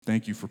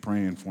Thank you for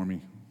praying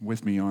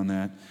with me on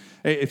that.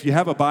 Hey, if you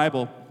have a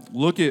Bible,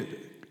 look at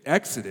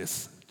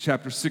Exodus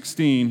chapter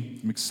 16.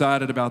 I'm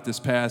excited about this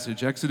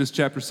passage. Exodus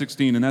chapter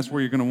 16, and that's where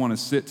you're going to want to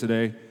sit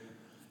today.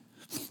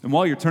 And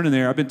while you're turning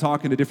there, I've been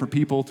talking to different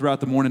people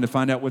throughout the morning to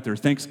find out what their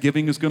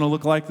Thanksgiving is going to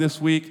look like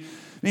this week.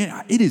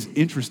 Man, it is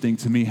interesting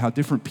to me how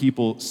different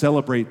people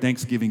celebrate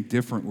Thanksgiving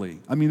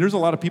differently. I mean, there's a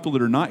lot of people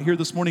that are not here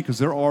this morning because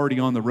they're already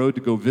on the road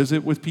to go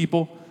visit with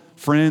people,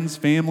 friends,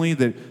 family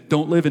that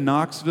don't live in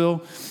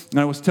Knoxville. And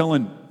I was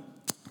telling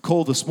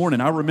Cole this morning,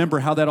 I remember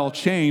how that all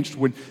changed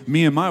when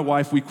me and my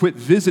wife, we quit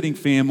visiting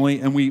family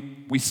and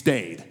we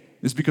stayed.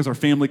 It's because our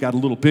family got a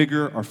little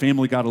bigger, our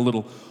family got a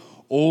little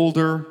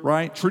older,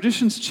 right?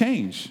 Traditions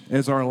change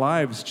as our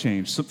lives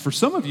change. So for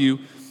some of you,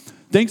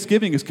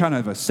 Thanksgiving is kind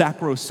of a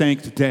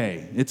sacrosanct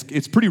day.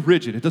 It's pretty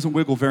rigid. It doesn't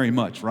wiggle very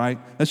much, right?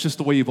 That's just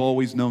the way you've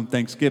always known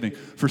Thanksgiving.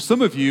 For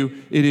some of you,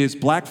 it is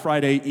Black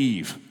Friday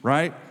Eve,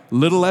 right? A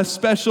little less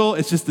special.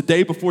 It's just the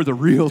day before the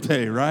real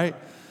day, right?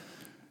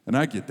 And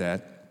I get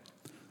that.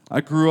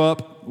 I grew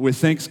up with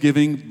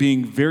Thanksgiving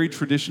being very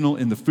traditional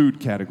in the food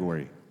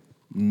category.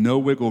 No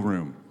wiggle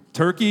room.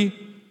 Turkey,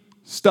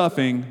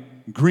 stuffing,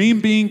 green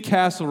bean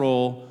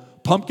casserole,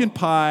 pumpkin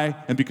pie,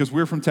 and because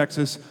we're from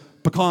Texas,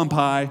 pecan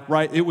pie,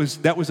 right?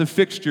 That was a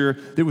fixture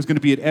that was going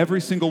to be at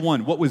every single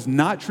one. What was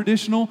not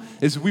traditional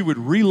is we would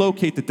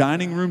relocate the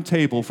dining room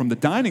table from the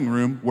dining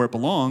room where it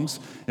belongs,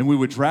 and we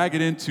would drag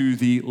it into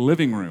the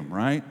living room,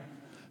 right?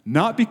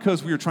 Not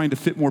because we were trying to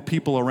fit more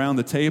people around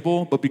the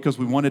table, but because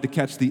we wanted to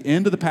catch the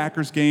end of the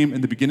Packers game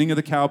and the beginning of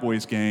the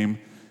Cowboys game,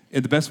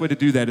 and the best way to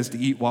do that is to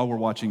eat while we're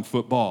watching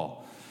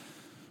football.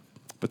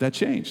 But that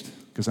changed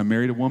because I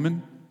married a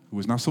woman who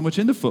was not so much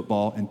into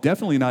football and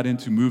definitely not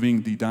into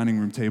moving the dining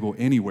room table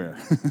anywhere.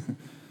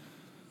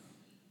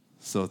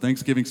 So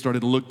Thanksgiving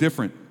started to look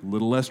different, a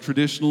little less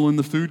traditional in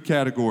the food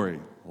category,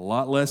 a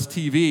lot less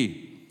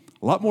TV,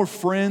 a lot more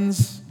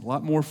friends, a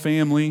lot more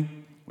family.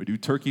 We do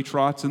turkey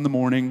trots in the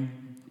morning,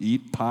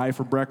 eat pie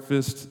for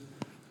breakfast.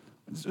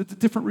 It's a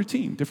different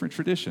routine, different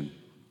tradition.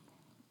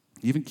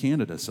 Even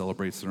Canada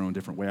celebrates their own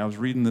different way. I was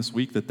reading this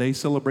week that they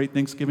celebrate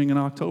Thanksgiving in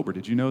October.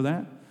 Did you know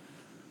that?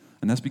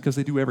 And that's because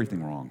they do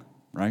everything wrong.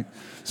 Right?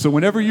 So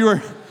whenever you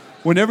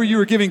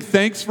are giving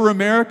thanks for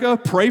America,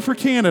 pray for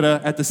Canada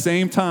at the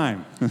same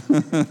time.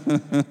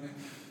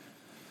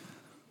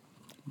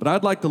 But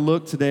I'd like to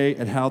look today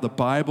at how the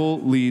Bible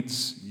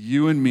leads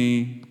you and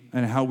me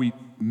and how we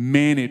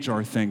manage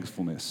our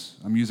thankfulness.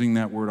 I'm using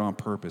that word on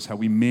purpose, how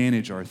we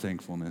manage our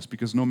thankfulness.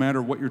 Because no matter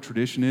what your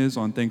tradition is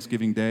on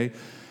Thanksgiving Day,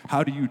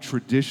 how do you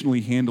traditionally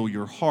handle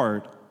your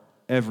heart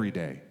every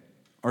day?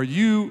 Are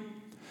you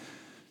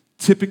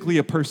typically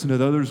a person that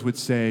others would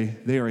say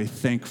they are a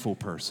thankful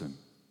person?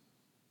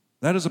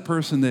 That is a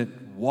person that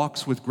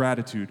walks with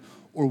gratitude.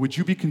 Or would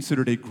you be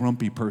considered a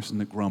grumpy person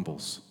that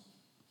grumbles?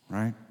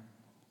 Right?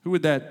 Who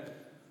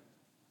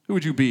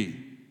would you be?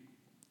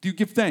 Do you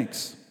give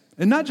thanks?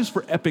 And not just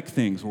for epic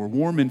things or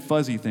warm and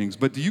fuzzy things,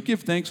 but do you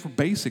give thanks for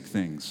basic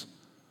things?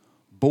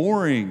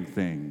 Boring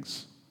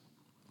things,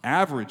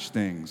 average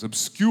things,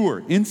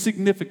 obscure,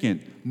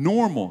 insignificant,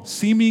 normal,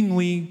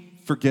 seemingly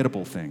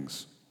forgettable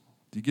things.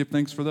 Do you give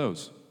thanks for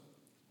those?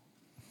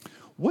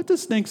 What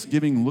does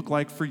Thanksgiving look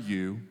like for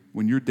you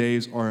when your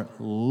days are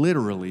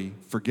literally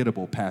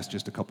forgettable past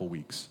just a couple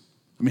weeks?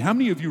 I mean, how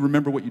many of you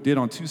remember what you did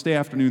on Tuesday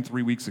afternoon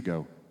 3 weeks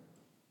ago?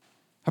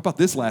 How about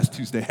this last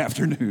Tuesday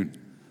afternoon?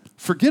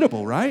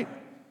 Forgettable, right?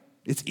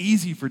 It's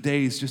easy for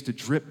days just to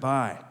drip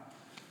by.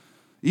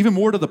 Even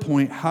more to the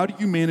point, how do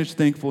you manage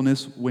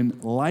thankfulness when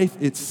life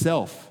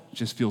itself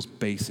just feels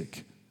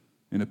basic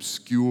and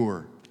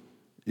obscure,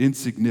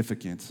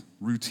 insignificant,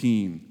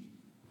 routine?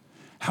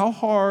 How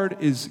hard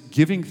is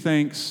giving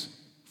thanks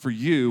for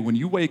you when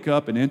you wake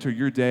up and enter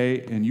your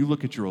day and you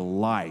look at your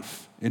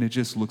life and it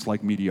just looks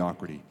like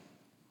mediocrity?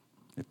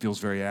 It feels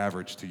very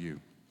average to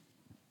you.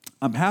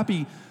 I'm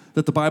happy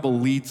that the Bible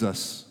leads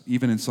us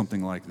even in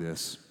something like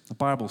this. The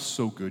Bible is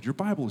so good. Your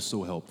Bible is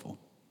so helpful.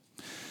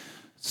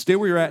 Stay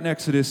where you're at in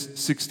Exodus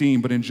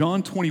 16, but in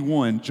John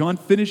 21, John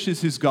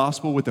finishes his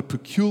gospel with a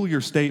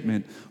peculiar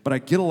statement, but I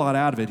get a lot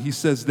out of it. He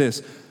says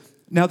this: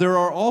 "Now there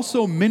are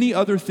also many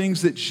other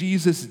things that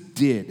Jesus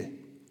did.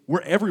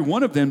 Were every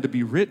one of them to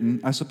be written,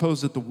 I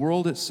suppose that the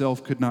world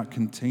itself could not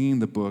contain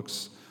the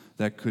books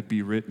that could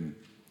be written."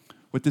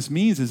 What this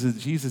means is that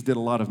Jesus did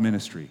a lot of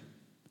ministry,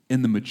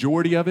 and the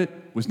majority of it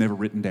was never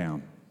written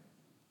down.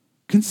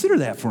 Consider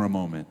that for a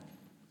moment.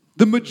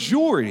 The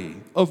majority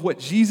of what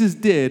Jesus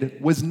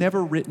did was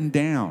never written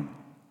down.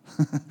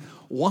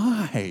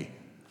 Why?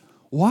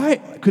 Why?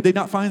 Could they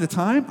not find the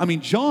time? I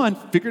mean, John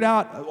figured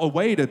out a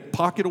way to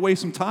pocket away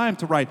some time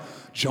to write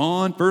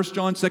John, 1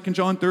 John, 2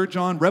 John, 3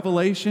 John,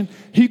 Revelation.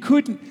 He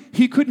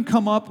couldn't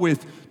come up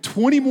with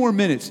 20 more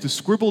minutes to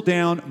scribble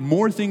down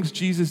more things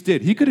Jesus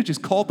did. He could have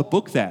just called the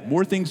book that,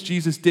 More Things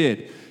Jesus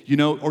Did,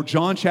 or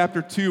John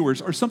chapter 2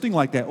 or something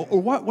like that. Or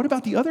what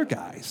about the other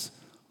guys?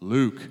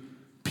 Luke,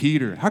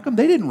 Peter. How come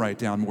they didn't write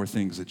down more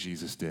things that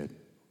Jesus did?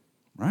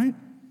 Right?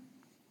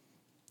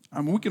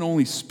 I mean, we can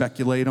only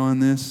speculate on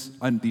this,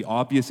 on the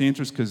obvious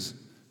answers, because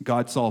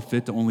God saw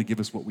fit to only give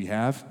us what we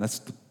have.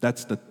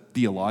 That's the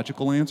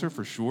theological answer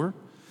for sure.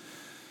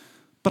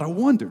 But I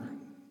wonder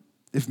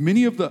if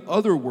many of the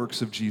other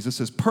works of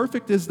Jesus, as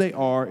perfect as they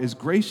are, as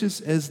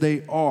gracious as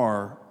they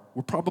are,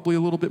 were probably a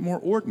little bit more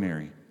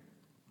ordinary.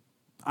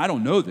 I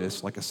don't know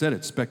this. Like I said,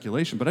 it's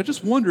speculation. But I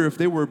just wonder if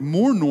they were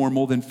more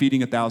normal than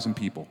feeding 1,000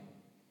 people,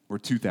 or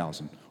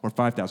 2,000, or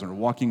 5,000, or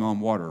walking on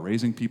water, or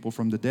raising people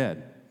from the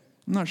dead.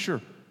 I'm not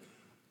sure,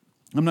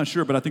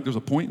 but I think there's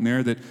a point in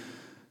there that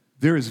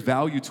there is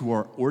value to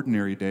our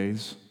ordinary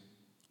days,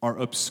 our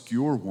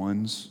obscure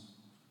ones,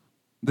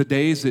 the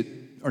days that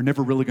are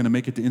never really going to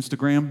make it to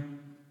Instagram,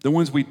 the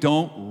ones we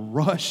don't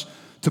rush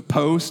to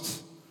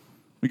post,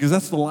 because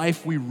that's the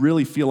life we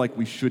really feel like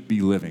we should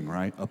be living,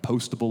 right? A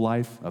postable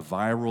life, a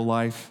viral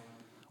life.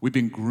 We've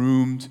been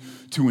groomed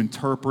to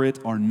interpret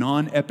our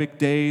non-epic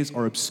days,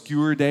 our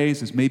obscure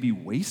days, as maybe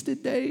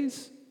wasted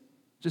days,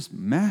 just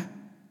meh,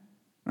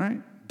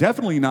 right?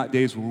 Definitely not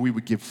days where we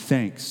would give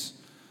thanks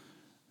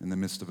in the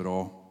midst of it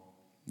all.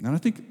 And I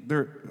think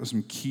there are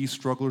some key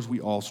strugglers.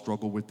 We all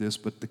struggle with this,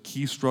 but the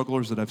key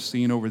strugglers that I've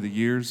seen over the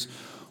years,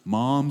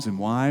 moms and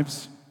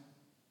wives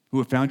who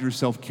have found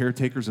yourself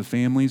caretakers of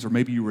families, or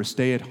maybe you were a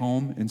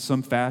stay-at-home in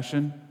some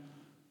fashion.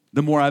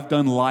 The more I've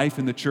done life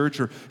in the church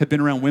or have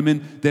been around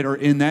women that are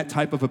in that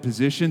type of a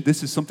position,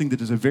 this is something that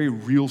is a very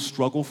real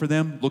struggle for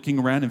them, looking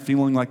around and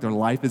feeling like their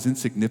life is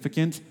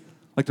insignificant,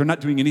 like they're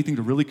not doing anything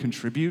to really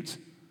contribute.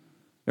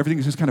 Everything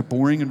is just kind of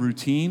boring and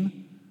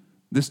routine.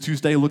 This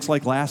Tuesday looks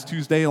like last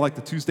Tuesday, like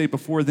the Tuesday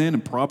before then,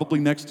 and probably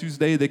next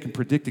Tuesday they can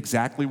predict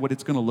exactly what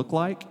it's going to look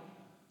like.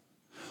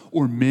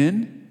 Or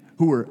men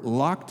who are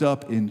locked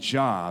up in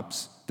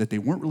jobs that they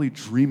weren't really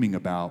dreaming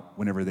about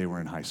whenever they were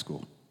in high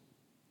school.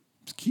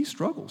 It's key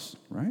struggles,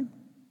 right?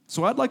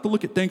 So I'd like to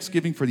look at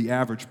Thanksgiving for the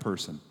average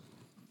person,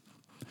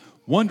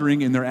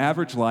 wondering in their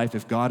average life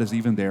if God is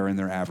even there in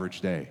their average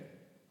day.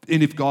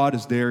 And if God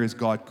is there, is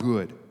God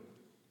good?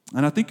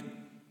 And I think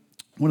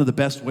one of the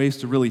best ways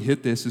to really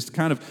hit this is to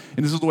kind of,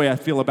 and this is the way I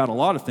feel about a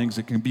lot of things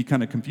that can be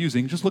kind of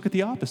confusing, just look at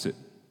the opposite.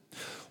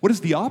 What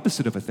is the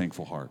opposite of a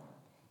thankful heart?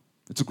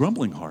 It's a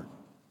grumbling heart.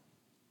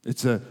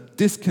 It's a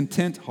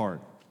discontent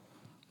heart.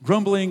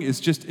 Grumbling is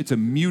just, it's a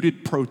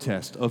muted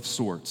protest of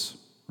sorts,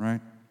 right?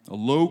 A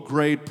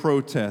low-grade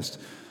protest,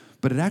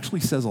 but it actually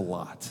says a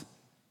lot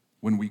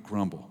when we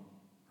grumble,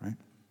 right?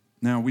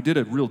 Now, we did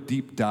a real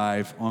deep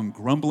dive on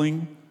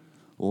grumbling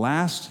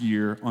last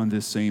year on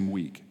this same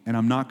week, and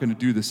I'm not going to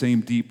do the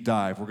same deep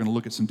dive. We're going to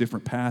look at some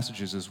different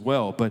passages as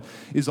well, but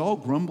is all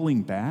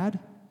grumbling bad?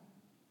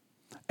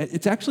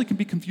 It actually can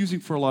be confusing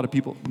for a lot of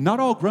people. Not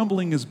all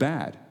grumbling is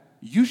bad.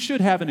 You should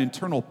have an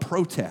internal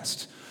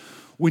protest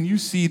when you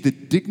see the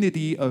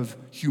dignity of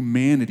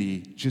humanity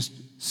just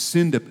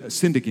sinned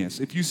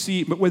against. If you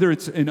see, whether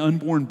it's an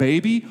unborn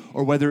baby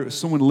or whether it's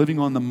someone living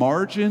on the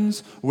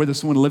margins or whether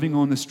someone living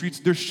on the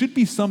streets, there should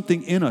be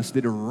something in us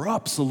that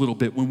erupts a little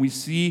bit when we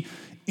see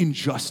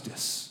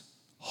injustice,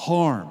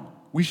 harm.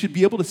 We should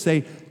be able to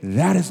say,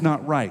 that is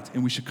not right,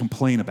 and we should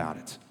complain about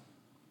it.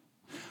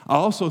 I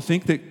also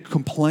think that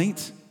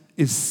complaint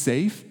is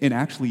safe and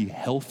actually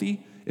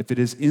healthy if it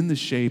is in the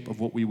shape of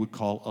what we would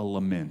call a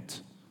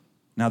lament.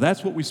 Now,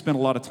 that's what we spent a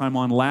lot of time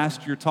on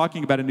last year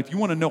talking about. And if you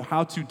want to know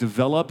how to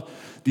develop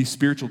the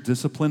spiritual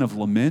discipline of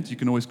lament, you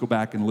can always go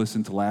back and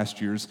listen to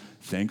last year's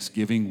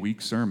Thanksgiving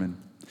week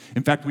sermon.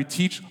 In fact, we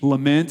teach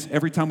lament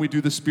every time we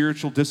do the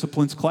spiritual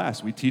disciplines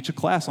class. We teach a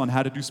class on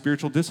how to do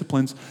spiritual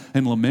disciplines,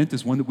 and lament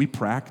is one that we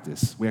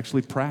practice. We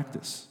actually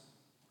practice,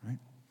 right?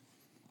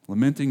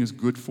 Lamenting is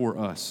good for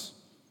us.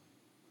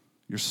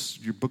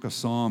 Your book of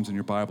Psalms in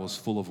your Bible is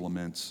full of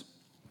laments.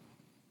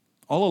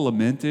 All a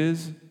lament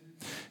is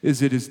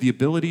it is the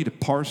ability to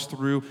parse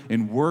through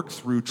and work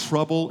through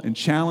trouble and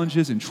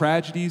challenges and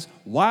tragedies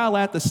while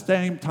at the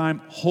same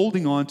time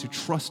holding on to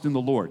trust in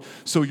the Lord.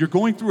 So you're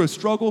going through a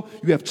struggle,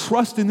 you have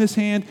trust in this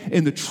hand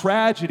and the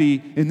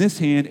tragedy in this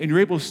hand, and you're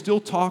able to still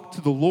talk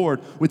to the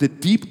Lord with a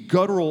deep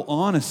guttural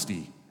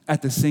honesty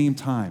at the same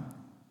time.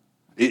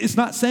 It's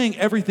not saying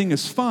everything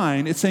is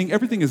fine, it's saying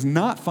everything is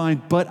not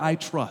fine, but I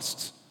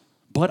trust,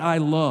 but I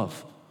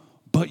love,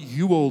 but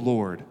you, O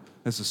Lord,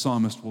 as the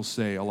psalmist will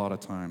say a lot of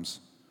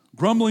times.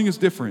 Grumbling is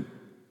different.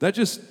 That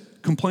just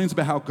complains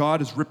about how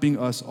God is ripping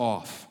us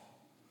off.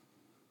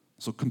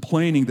 So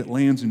complaining that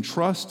lands in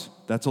trust,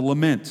 that's a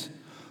lament.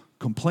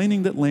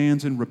 Complaining that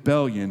lands in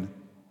rebellion,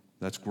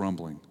 that's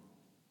grumbling.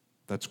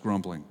 That's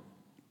grumbling.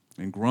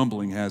 And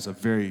grumbling has a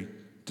very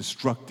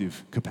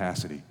destructive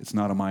capacity. It's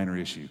not a minor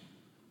issue.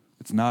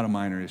 It's not a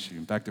minor issue.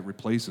 In fact, it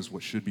replaces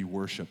what should be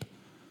worship.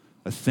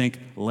 A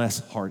thankless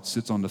heart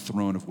sits on the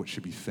throne of what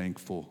should be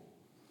thankful.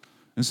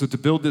 And so to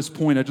build this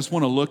point, I just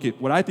want to look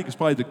at what I think is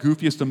probably the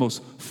goofiest and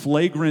most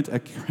flagrant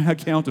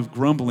account of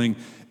grumbling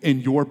in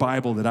your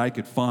Bible that I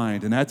could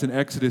find, and that's in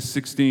Exodus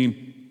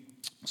 16.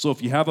 So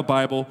if you have a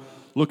Bible,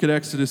 look at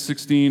Exodus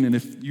 16, and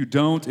if you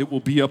don't, it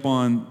will be up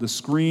on the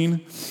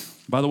screen.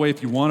 By the way,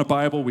 if you want a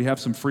Bible, we have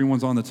some free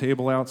ones on the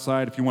table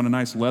outside. If you want a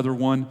nice leather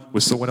one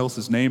with someone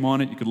else's name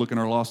on it, you could look in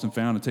our Lost and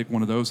Found and take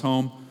one of those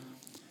home.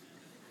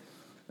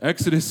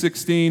 Exodus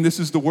 16, this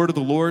is the word of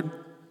the Lord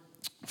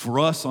for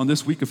us on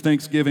this week of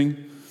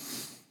Thanksgiving.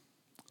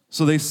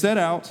 So they set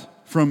out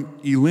from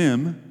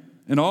Elim,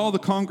 and all the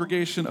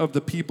congregation of the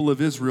people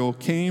of Israel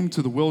came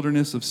to the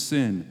wilderness of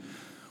Sin,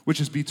 which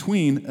is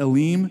between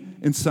Elim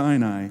and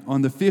Sinai,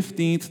 on the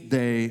 15th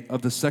day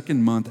of the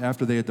second month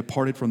after they had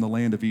departed from the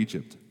land of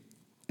Egypt.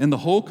 And the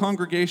whole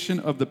congregation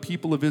of the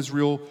people of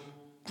Israel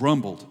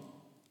grumbled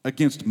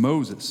against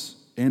Moses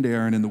and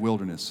Aaron in the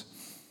wilderness.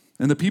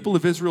 And the people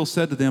of Israel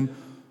said to them,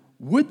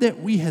 "Would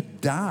that we had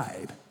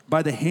died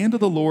by the hand of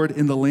the Lord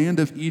in the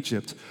land of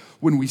Egypt,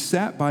 when we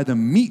sat by the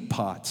meat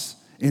pots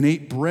and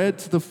ate bread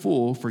to the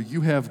full, for you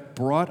have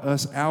brought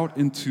us out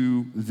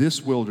into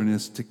this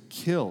wilderness to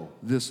kill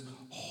this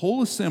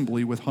whole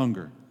assembly with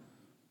hunger."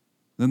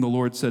 Then the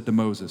Lord said to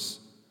Moses,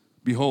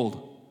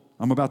 "Behold,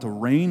 I'm about to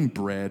rain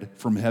bread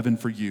from heaven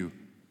for you,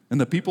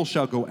 and the people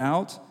shall go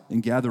out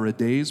and gather a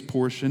day's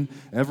portion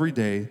every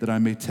day, that I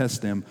may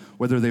test them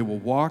whether they will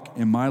walk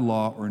in my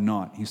law or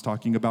not." He's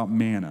talking about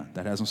manna.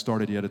 That hasn't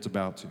started yet, it's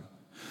about to.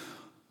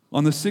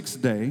 "On the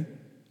sixth day,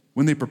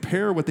 when they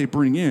prepare what they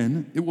bring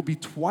in, it will be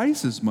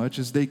twice as much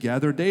as they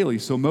gather daily."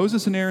 So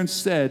Moses and Aaron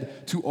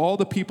said to all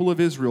the people of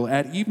Israel,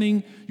 "At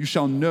evening you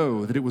shall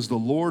know that it was the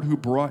Lord who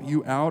brought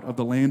you out of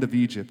the land of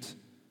Egypt.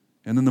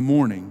 And in the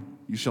morning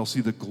you shall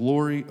see the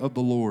glory of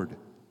the Lord,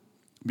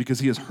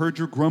 because he has heard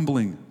your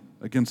grumbling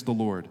against the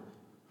Lord.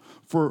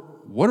 For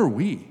what are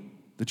we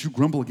that you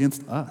grumble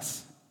against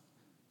us?"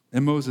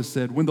 And Moses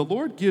said, "When the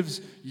Lord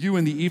gives you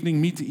in the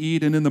evening meat to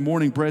eat, and in the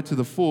morning bread to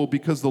the full,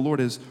 because the Lord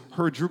has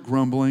heard your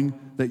grumbling,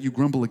 that you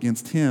grumble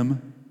against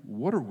him,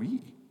 what are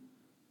we?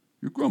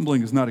 Your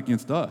grumbling is not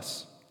against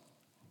us,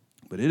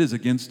 but it is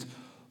against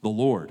the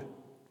Lord."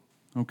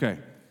 Okay.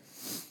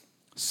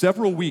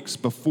 Several weeks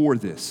before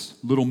this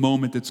little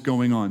moment that's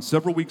going on,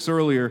 several weeks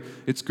earlier,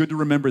 it's good to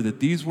remember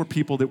that these were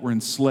people that were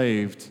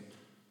enslaved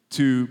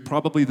to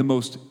probably the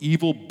most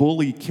evil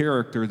bully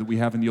character that we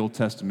have in the Old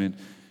Testament,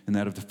 and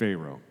that of the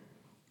Pharaoh.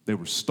 They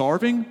were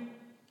starving,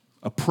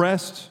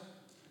 oppressed,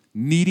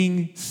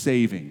 needing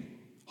saving,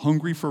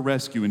 hungry for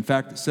rescue. In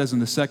fact, it says in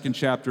the second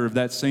chapter of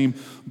that same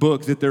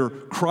book that their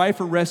cry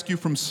for rescue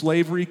from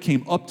slavery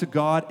came up to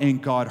God,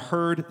 and God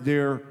heard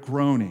their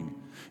groaning.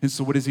 And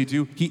so what does he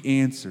do? He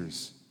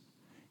answers.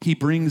 He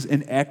brings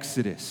an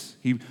exodus.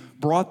 He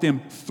brought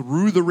them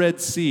through the Red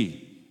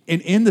Sea.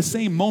 And in the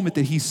same moment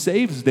that he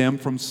saves them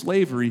from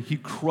slavery, he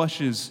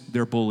crushes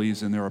their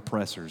bullies and their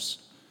oppressors.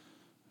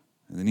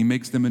 And then he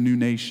makes them a new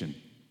nation.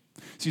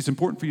 See, it's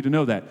important for you to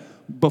know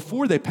that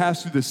before they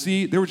passed through the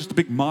sea, they were just a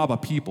big mob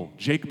of people,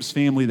 Jacob's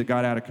family that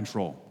got out of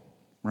control,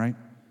 right?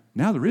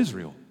 Now they're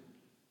Israel.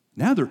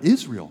 Now they're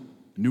Israel,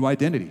 new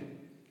identity.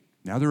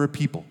 Now they're a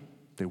people.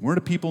 They weren't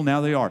a people, now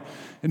they are.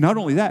 And not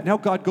only that, now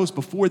God goes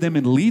before them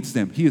and leads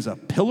them. He is a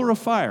pillar of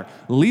fire,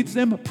 leads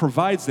them,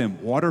 provides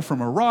them water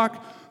from a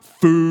rock,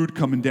 food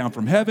coming down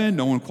from heaven.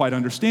 No one quite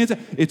understands it.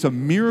 It's a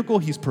miracle.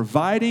 He's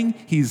providing,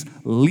 he's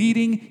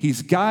leading,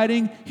 he's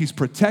guiding, he's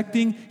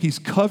protecting, he's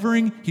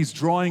covering, he's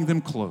drawing them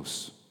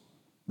close.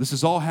 This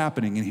is all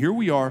happening. And here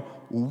we are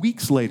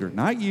weeks later,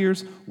 not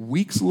years,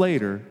 weeks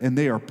later, and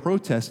they are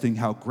protesting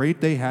how great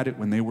they had it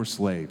when they were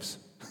slaves.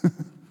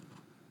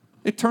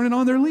 They're turning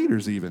on their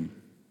leaders even.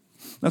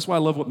 That's why I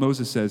love what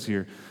Moses says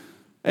here.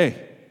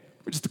 Hey,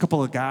 we're just a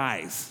couple of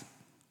guys.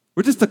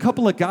 We're just a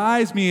couple of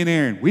guys, me and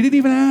Aaron. We didn't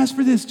even ask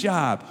for this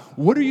job.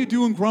 What are you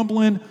doing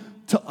grumbling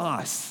to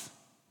us?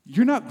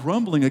 You're not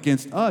grumbling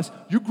against us.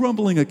 You're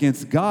grumbling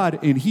against God,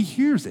 and he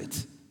hears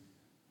it.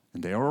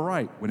 And they are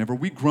right. Whenever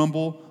we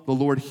grumble, the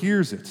Lord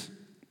hears it.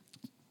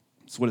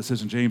 That's what it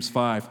says in James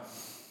 5.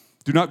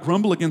 "Do not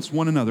grumble against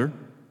one another,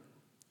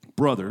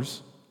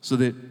 brothers, so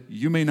that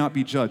you may not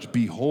be judged.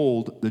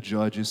 Behold, the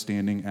judge is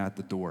standing at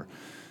the door."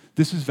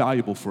 This is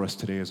valuable for us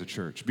today as a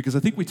church, because I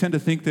think we tend to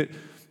think that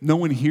no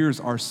one hears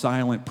our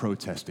silent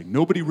protesting.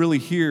 Nobody really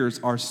hears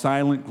our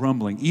silent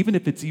grumbling. Even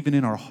if it's even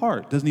in our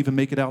heart, it doesn't even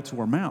make it out to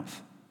our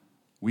mouth.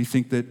 We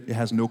think that it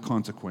has no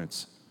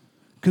consequence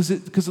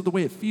because of the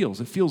way it feels.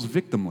 It feels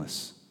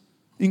victimless,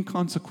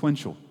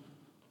 inconsequential.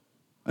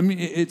 I mean,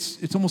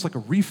 it's almost like a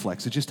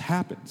reflex. It just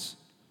happens.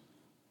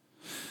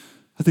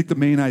 I think the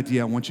main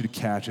idea I want you to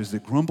catch is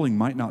that grumbling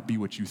might not be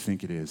what you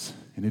think it is,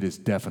 and it is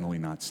definitely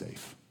not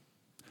safe.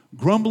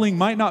 Grumbling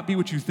might not be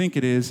what you think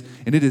it is,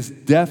 and it is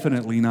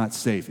definitely not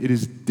safe. It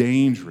is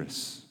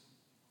dangerous.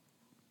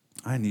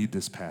 I need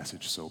this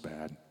passage so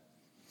bad.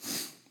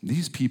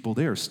 These people,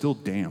 they are still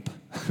damp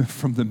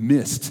from the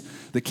mist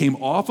that came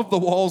off of the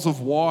walls of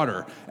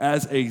water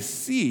as a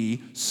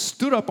sea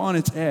stood up on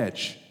its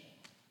edge.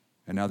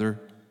 And now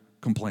they're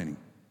complaining.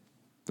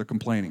 They're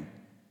complaining.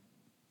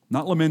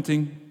 Not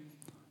lamenting,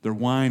 they're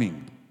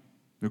whining.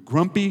 They're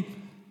grumpy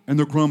and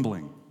they're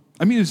grumbling.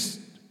 I mean, it's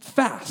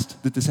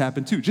fast that this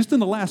happened too. Just in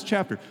the last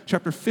chapter,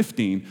 chapter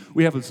 15,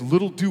 we have this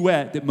little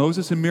duet that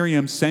Moses and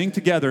Miriam sang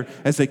together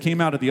as they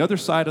came out of the other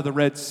side of the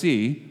Red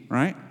Sea,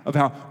 right? Of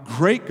how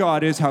great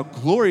God is, how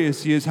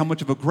glorious he is, how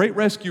much of a great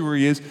rescuer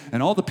he is,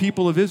 and all the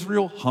people of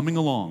Israel humming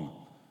along.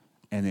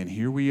 And then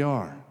here we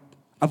are,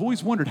 I've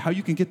always wondered how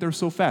you can get there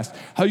so fast,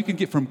 how you can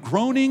get from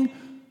groaning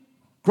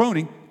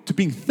to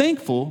being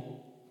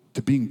thankful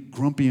to being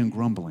grumpy and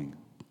grumbling.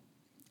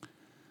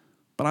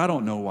 But I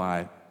don't know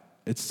why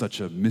it's such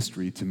a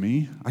mystery to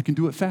me. I can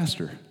do it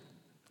faster.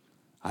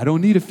 I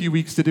don't need a few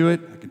weeks to do it.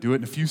 I can do it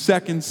in a few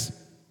seconds.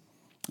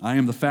 I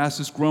am the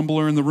fastest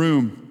grumbler in the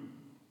room.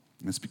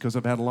 And it's because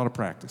I've had a lot of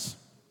practice.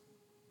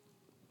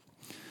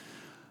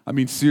 I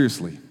mean,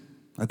 seriously,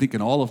 I think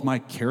in all of my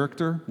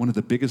character, one of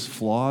the biggest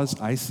flaws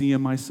I see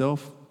in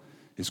myself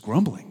is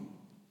grumbling.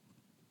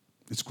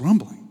 It's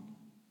grumbling.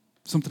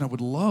 Something I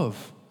would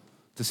love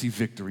to see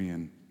victory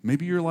in.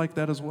 Maybe you're like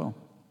that as well.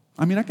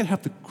 I mean, I could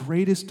have the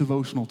greatest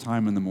devotional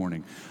time in the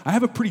morning. I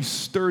have a pretty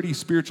sturdy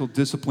spiritual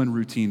discipline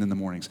routine in the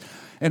mornings.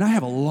 And I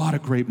have a lot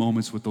of great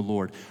moments with the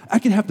Lord. I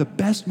can have the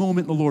best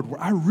moment in the Lord where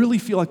I really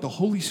feel like the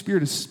Holy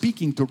Spirit is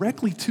speaking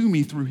directly to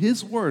me through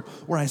His Word,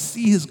 where I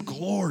see His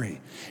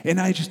glory. And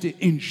I just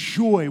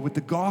enjoy what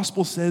the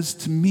gospel says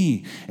to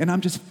me. And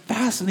I'm just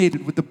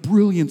fascinated with the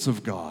brilliance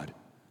of God.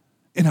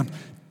 And I'm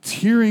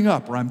tearing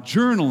up, or I'm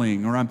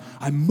journaling, or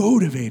I'm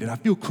motivated. I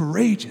feel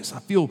courageous. I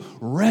feel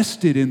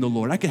rested in the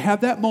Lord. I could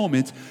have that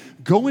moment,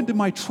 go into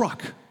my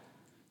truck,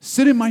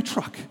 sit in my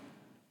truck,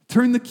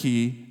 turn the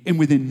key, and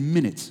within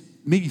minutes,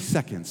 maybe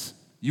seconds,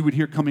 you would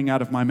hear coming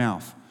out of my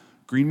mouth,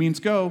 green means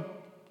go.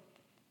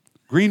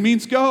 Green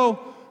means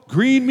go.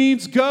 Green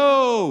means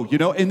go,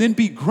 and then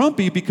be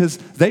grumpy because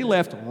they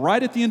left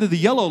right at the end of the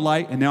yellow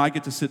light, and now I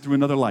get to sit through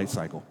another light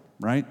cycle,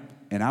 right?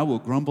 And I will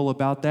grumble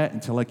about that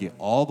until I get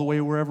all the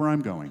way wherever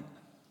I'm going.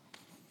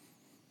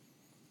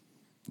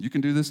 You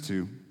can do this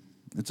too.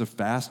 It's a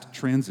fast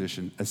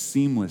transition, a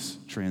seamless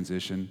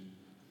transition.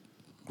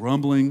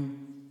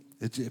 Grumbling,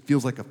 it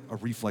feels like a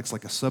reflex,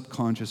 like a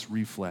subconscious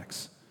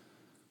reflex.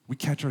 We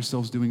catch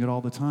ourselves doing it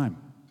all the time.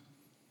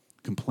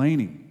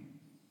 Complaining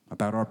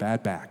about our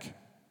bad back,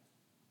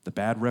 the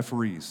bad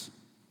referees,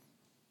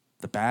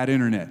 the bad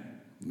internet,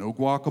 no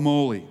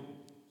guacamole,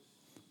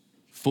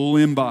 full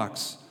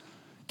inbox,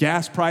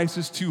 gas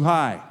prices too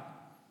high,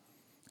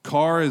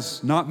 car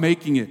is not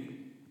making it,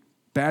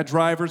 bad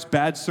drivers,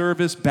 bad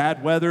service,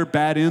 bad weather,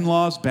 bad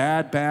in-laws,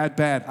 bad.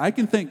 I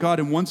can thank God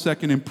in 1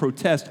 second and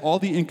protest all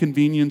the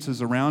inconveniences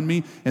around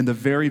me in the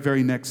very,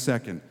 very next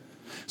second.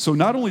 So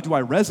not only do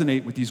I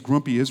resonate with these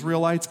grumpy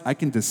Israelites, I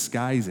can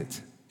disguise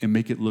it and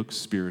make it look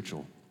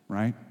spiritual,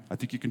 right? I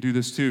think you can do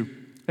this too.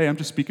 Hey, I'm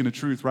just speaking the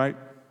truth, right?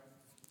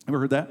 Ever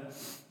heard that?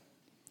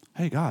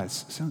 Hey,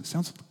 guys,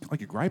 sounds like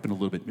you're griping a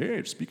little bit.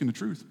 Hey, just speaking the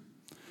truth.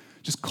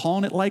 Just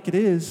calling it like it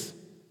is,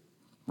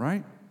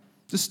 right?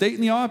 Just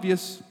stating the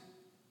obvious.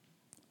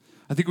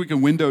 I think we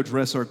can window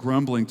dress our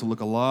grumbling to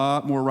look a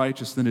lot more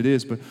righteous than it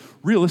is, but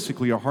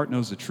realistically, our heart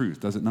knows the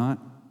truth, does it not?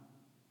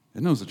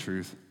 It knows the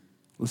truth.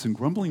 Listen,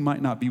 grumbling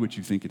might not be what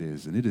you think it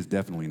is, and it is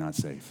definitely not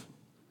safe.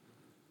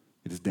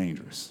 It is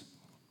dangerous.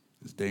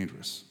 It's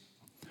dangerous.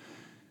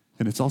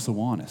 And it's also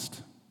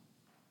honest.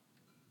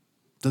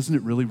 Doesn't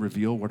it really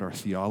reveal what our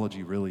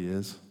theology really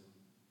is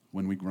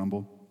when we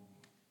grumble?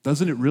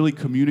 Doesn't it really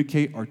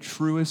communicate our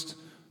truest,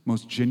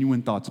 most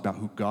genuine thoughts about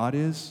who God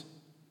is,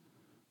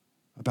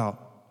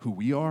 about who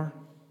we are,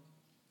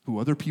 who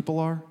other people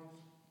are?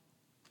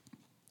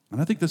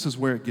 And I think this is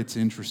where it gets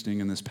interesting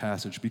in this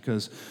passage,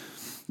 because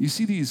you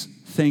see these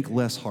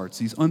thankless hearts,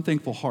 these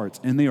unthankful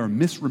hearts, and they are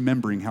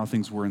misremembering how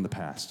things were in the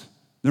past.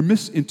 They're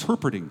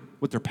misinterpreting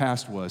what their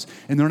past was,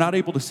 and they're not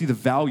able to see the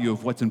value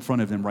of what's in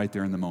front of them right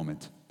there in the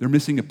moment. They're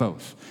missing it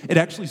both. It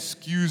actually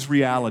skews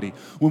reality.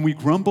 When we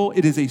grumble,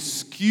 it is a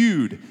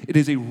skewed, it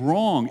is a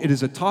wrong, it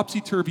is a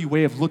topsy-turvy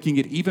way of looking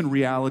at even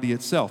reality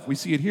itself. We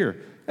see it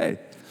here. Hey,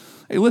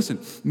 listen,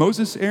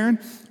 Moses, Aaron,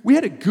 we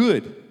had it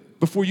good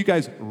before you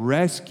guys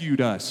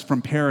rescued us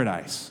from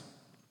paradise.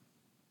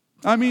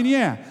 I mean,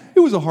 yeah,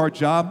 it was a hard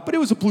job, but it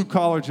was a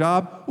blue-collar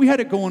job. We had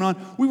it going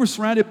on. We were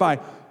surrounded by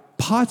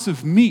pots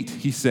of meat,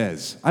 he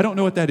says. I don't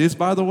know what that is,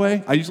 by the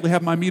way. I usually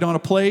have my meat on a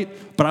plate,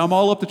 but I'm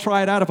all up to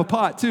try it out of a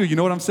pot, too. You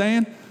know what I'm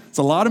saying? It's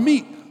a lot of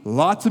meat,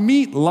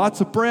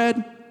 lots of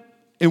bread,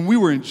 and we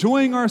were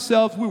enjoying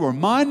ourselves. We were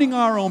minding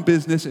our own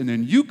business, and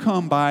then you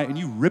come by and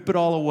you rip it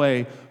all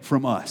away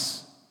from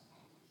us.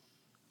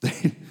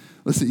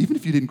 Listen, even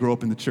if you didn't grow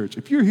up in the church,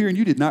 if you're here and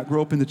you did not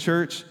grow up in the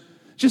church,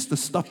 just the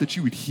stuff that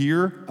you would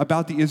hear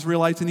about the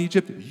Israelites in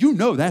Egypt, you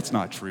know that's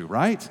not true,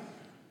 right?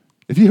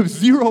 If you have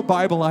zero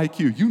Bible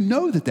IQ, you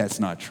know that that's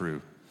not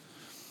true.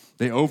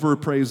 They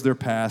overappraised their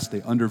past,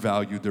 they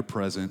undervalued their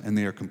present, and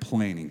they are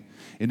complaining.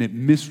 And it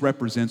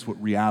misrepresents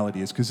what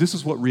reality is, because this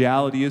is what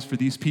reality is for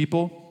these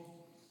people.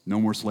 No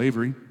more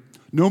slavery.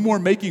 No more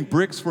making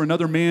bricks for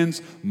another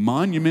man's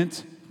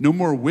monument. No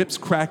more whips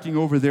cracking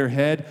over their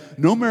head.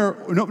 No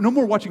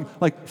more watching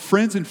like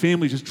friends and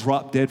family just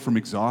drop dead from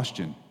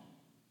exhaustion.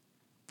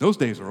 Those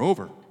days are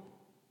over.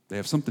 They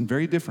have something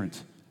very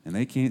different, and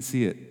they can't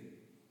see it.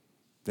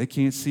 They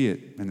can't see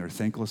it in their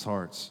thankless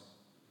hearts.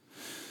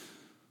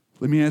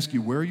 Let me ask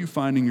you, where are you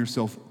finding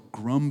yourself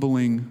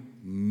grumbling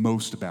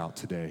most about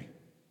today?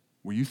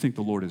 Where you think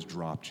the Lord has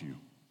dropped you?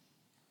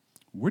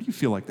 Where do you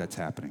feel like that's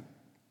happening?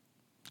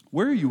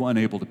 Where are you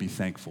unable to be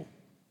thankful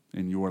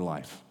in your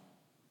life?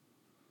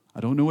 I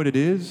don't know what it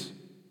is.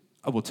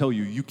 I will tell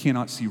you, you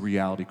cannot see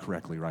reality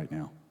correctly right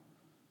now.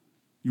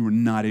 You are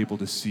not able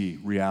to see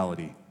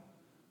reality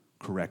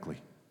correctly.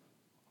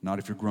 Not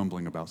if you're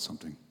grumbling about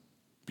something.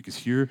 Because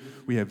here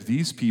we have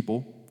these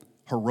people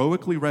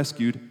heroically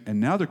rescued, and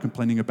now they're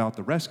complaining about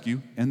the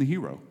rescue and the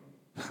hero.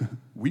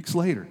 Weeks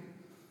later.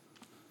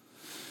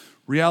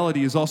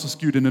 Reality is also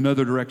skewed in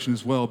another direction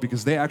as well,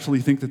 because they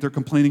actually think that they're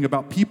complaining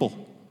about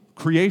people,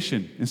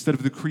 creation, instead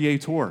of the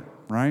creator,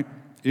 right?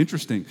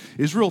 Interesting.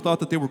 Israel thought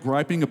that they were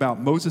griping about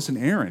Moses and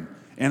Aaron,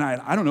 and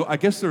I don't know, I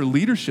guess their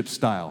leadership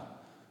style.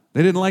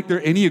 They didn't like their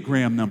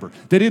Enneagram number.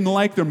 They didn't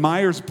like their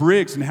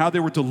Myers-Briggs and how they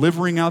were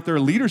delivering out their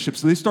leadership,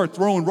 so they start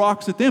throwing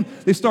rocks at them.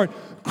 They start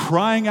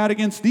crying out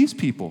against these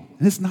people,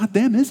 and it's not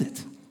them, is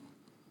it?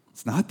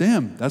 It's not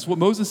them. That's what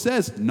Moses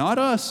says, not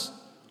us.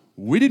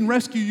 We didn't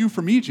rescue you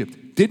from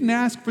Egypt. Didn't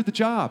ask for the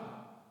job.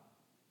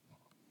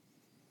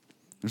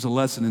 There's a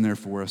lesson in there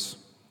for us.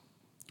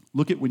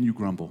 Look at when you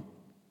grumble.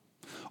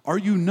 Are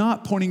you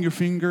not pointing your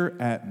finger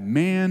at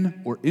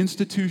man or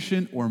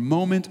institution or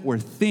moment or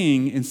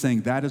thing and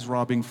saying, that is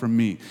robbing from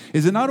me?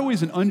 Is it not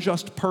always an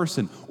unjust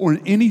person or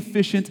an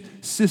inefficient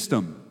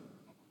system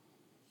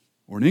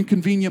or an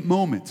inconvenient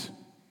moment?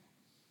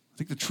 I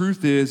think the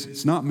truth is,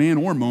 it's not man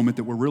or moment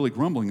that we're really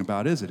grumbling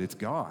about, is it? It's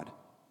God.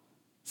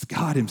 It's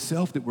God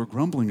himself that we're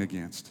grumbling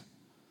against.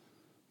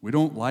 We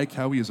don't like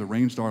how he has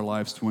arranged our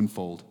lives to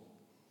unfold.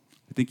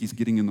 I think he's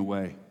getting in the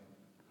way,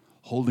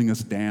 holding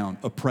us down,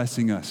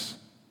 oppressing us.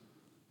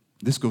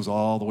 This goes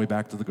all the way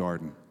back to the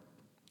garden.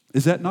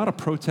 Is that not a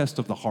protest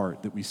of the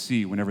heart that we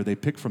see whenever they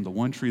pick from the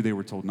one tree they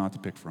were told not to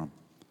pick from?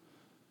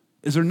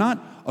 Is there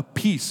not a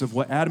piece of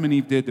what Adam and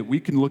Eve did that we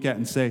can look at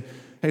and say,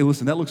 hey,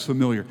 listen, that looks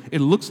familiar. It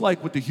looks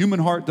like what the human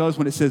heart does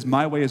when it says,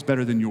 my way is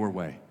better than your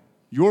way.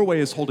 Your way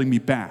is holding me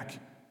back,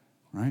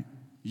 right?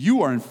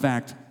 You are, in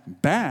fact,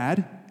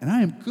 bad, and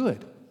I am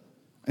good.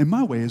 And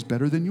my way is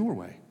better than your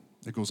way.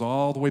 It goes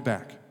all the way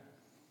back.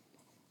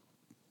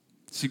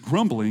 See,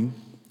 grumbling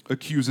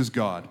accuses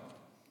God.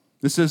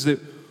 It says that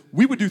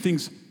we would do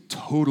things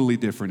totally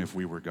different if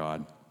we were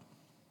God.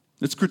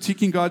 It's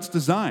critiquing God's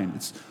design.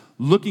 It's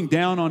looking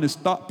down on his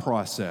thought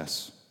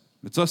process.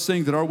 It's us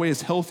saying that our way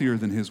is healthier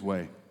than his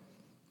way.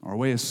 Our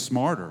way is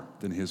smarter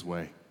than his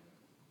way.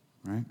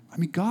 Right? I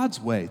mean,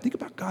 God's way. Think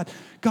about God.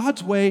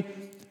 God's way,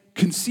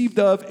 conceived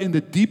of in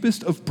the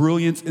deepest of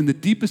brilliance, in the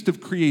deepest of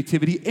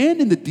creativity,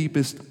 and in the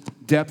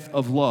deepest depth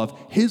of love.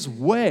 His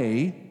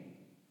way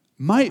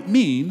might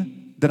mean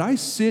that I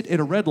sit at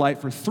a red light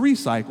for 3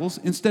 cycles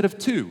instead of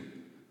 2.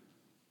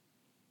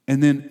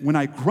 And then when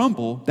I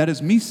grumble, that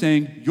is me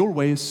saying, your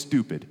way is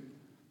stupid,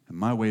 and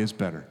my way is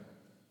better.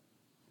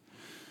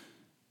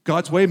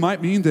 God's way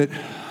might mean that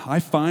I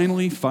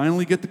finally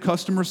get the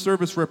customer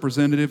service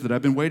representative that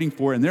I've been waiting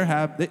for, and they're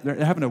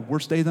having a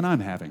worse day than I'm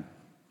having.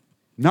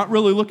 Not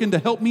really looking to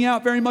help me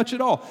out very much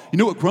at all. You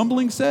know what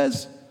grumbling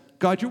says?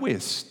 God, your way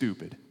is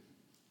stupid.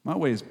 My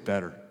way is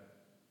better.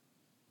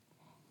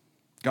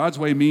 God's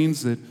way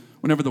means that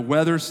whenever the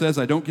weather says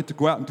I don't get to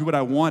go out and do what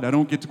I want, I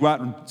don't get to go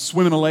out and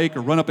swim in a lake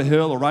or run up a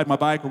hill or ride my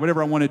bike or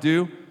whatever I want to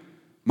do,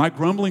 my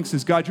grumbling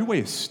says, God, your way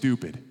is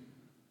stupid.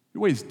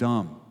 Your way is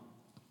dumb.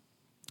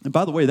 And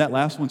by the way, that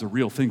last one's a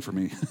real thing for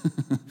me.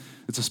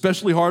 It's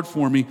especially hard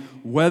for me.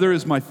 Weather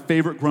is my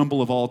favorite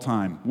grumble of all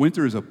time.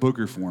 Winter is a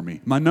booger for me.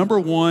 My number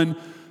one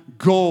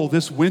goal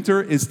this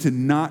winter is to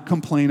not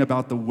complain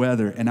about the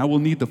weather, and I will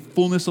need the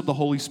fullness of the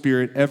Holy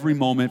Spirit every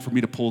moment for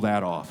me to pull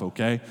that off,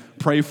 okay?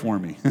 Pray for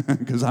me,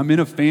 because I'm in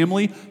a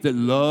family that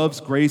loves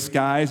gray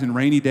skies and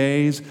rainy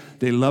days.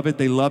 They love it,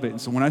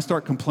 And so when I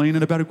start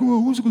complaining about it,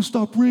 oh, when's it going to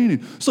stop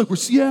raining? It's like we're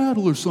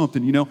Seattle or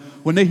something, you know?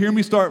 When they hear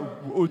me start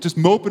just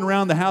moping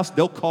around the house,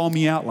 they'll call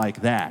me out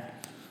like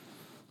that.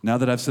 Now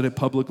that I've said it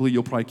publicly,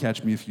 you'll probably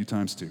catch me a few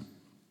times too.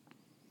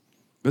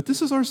 But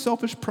this is our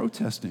selfish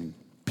protesting.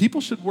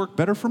 People should work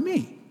better for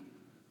me,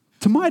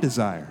 to my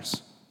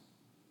desires.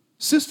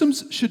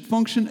 Systems should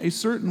function a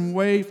certain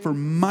way for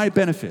my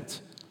benefit.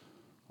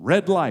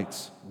 Red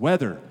lights,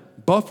 weather,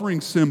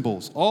 buffering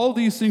symbols, all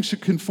these things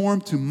should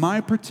conform to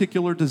my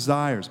particular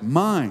desires,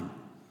 mine.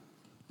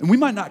 And we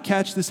might not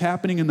catch this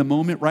happening in the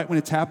moment, right when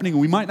it's happening,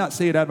 and we might not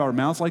say it out of our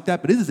mouths like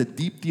that, but it is a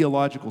deep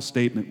theological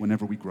statement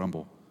whenever we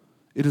grumble.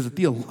 It is a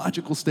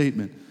theological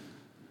statement.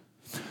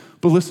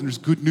 But listen, there's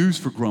good news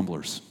for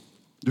grumblers.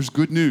 There's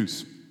good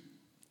news.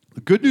 The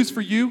good news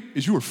for you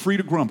is you are free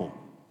to grumble,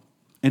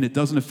 and it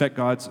doesn't affect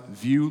God's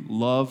view,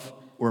 love,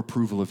 or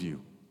approval of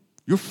you.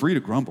 You're free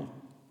to grumble.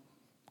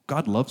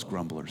 God loves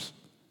grumblers.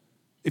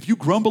 If you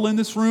grumble in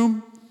this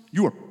room,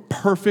 you are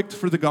perfect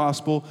for the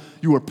gospel,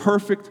 you are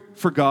perfect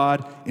for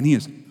God, and he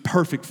is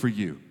perfect for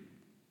you.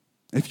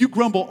 If you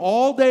grumble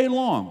all day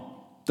long,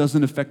 it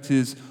doesn't affect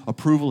his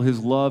approval, his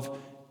love,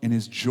 and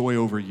his joy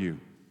over you.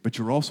 But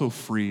you're also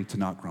free to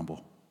not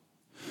grumble.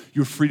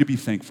 You're free to be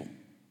thankful.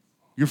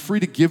 You're free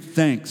to give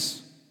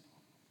thanks.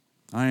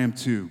 I am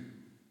too.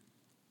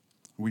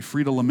 Are we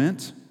free to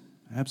lament?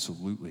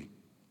 Absolutely.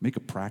 Make a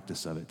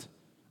practice of it.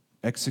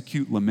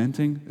 Execute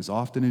lamenting as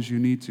often as you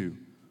need to.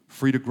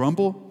 Free to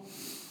grumble?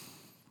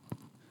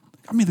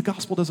 I mean, the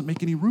gospel doesn't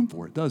make any room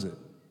for it, does it?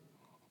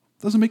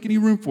 Doesn't make any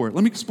room for it.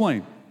 Let me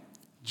explain.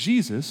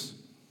 Jesus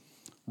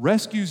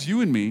rescues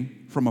you and me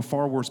from a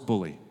far worse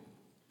bully,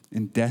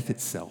 in death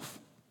itself.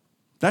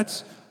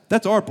 That's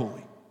our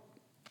bully.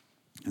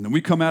 And then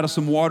we come out of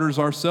some waters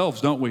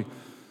ourselves, don't we?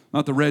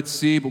 Not the Red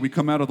Sea, but we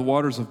come out of the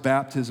waters of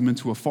baptism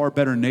into a far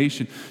better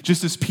nation.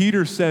 Just as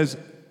Peter says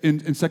in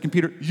 2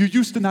 Peter, you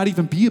used to not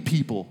even be a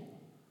people,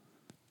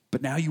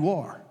 but now you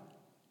are.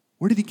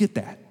 Where did he get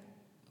that?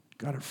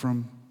 Got it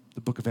from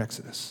the book of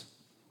Exodus.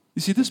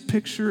 You see, this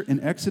picture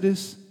in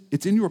Exodus,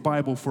 it's in your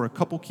Bible for a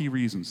couple key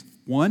reasons.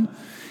 One,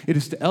 it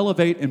is to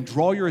elevate and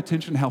draw your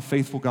attention to how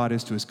faithful God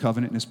is to his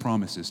covenant and his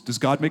promises. Does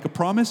God make a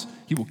promise?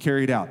 He will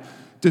carry it out.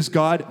 Does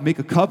God make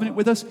a covenant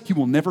with us? He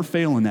will never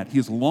fail in that. He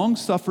is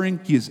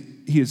long-suffering. He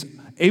is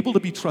able to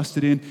be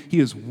trusted in.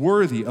 He is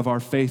worthy of our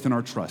faith and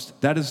our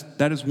trust. That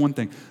is one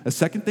thing. A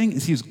second thing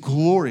is he is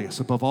glorious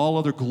above all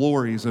other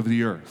glories of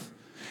the earth.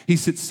 He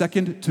sits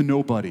second to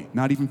nobody,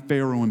 not even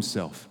Pharaoh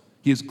himself.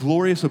 He is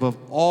glorious above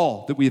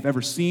all that we have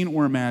ever seen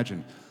or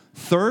imagined.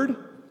 Third,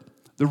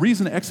 the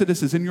reason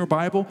Exodus is in your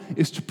Bible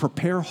is to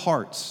prepare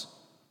hearts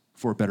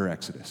for a better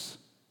Exodus,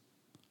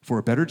 for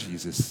a better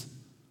Jesus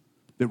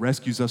that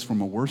rescues us from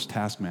a worse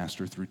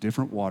taskmaster through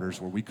different waters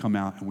where we come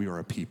out and we are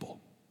a people.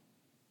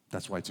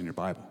 That's why it's in your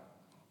Bible.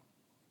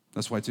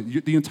 That's why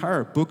the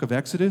entire book of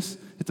Exodus,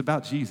 it's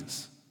about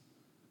Jesus.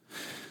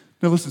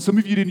 Now listen, some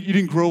of you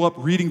didn't grow up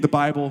reading the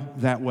Bible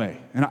that way,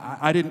 and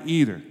I didn't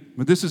either.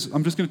 But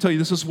I'm just going to tell you,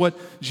 this is what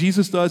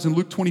Jesus does in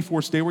Luke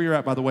 24. Stay where you're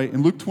at, by the way.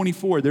 In Luke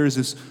 24, there is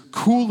this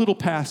cool little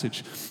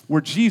passage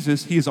where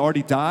Jesus, he has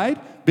already died,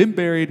 been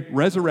buried,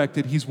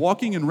 resurrected. He's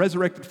walking in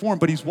resurrected form,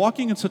 but he's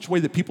walking in such a way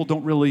that people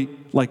don't really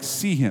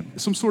see him.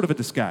 Some sort of a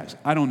disguise.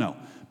 I don't know.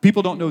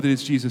 People don't know that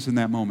it's Jesus in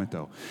that moment,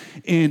 though.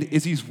 And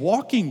as he's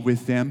walking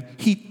with them,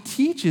 he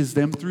teaches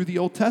them through the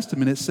Old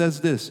Testament. It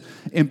says this,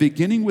 and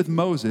beginning with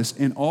Moses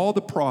and all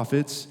the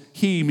prophets,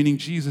 he, meaning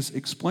Jesus,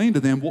 explained to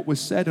them what was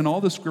said in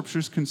all the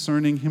scriptures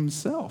concerning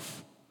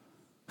himself.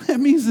 That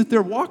means that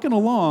they're walking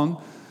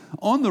along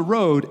on the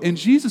road, and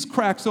Jesus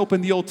cracks open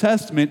the Old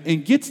Testament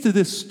and gets to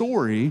this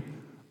story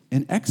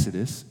in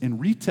Exodus and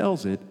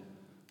retells it.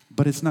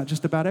 But it's not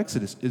just about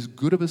Exodus. As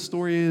good of a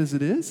story as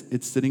it is,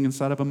 it's sitting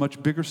inside of a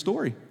much bigger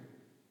story.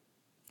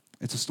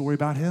 It's a story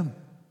about him.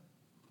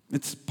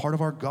 It's part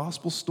of our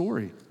gospel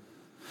story.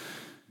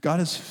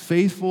 God is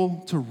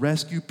faithful to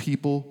rescue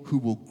people who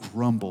will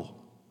grumble,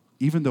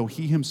 even though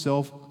he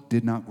himself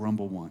did not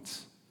grumble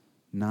once.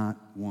 Not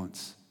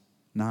once.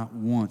 Not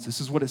once.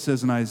 This is what it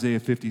says in Isaiah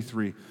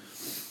 53.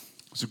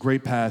 It's a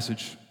great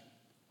passage.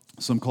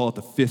 Some call it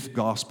the fifth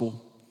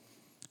gospel.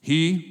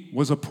 He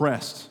was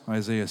oppressed,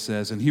 Isaiah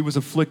says, and he was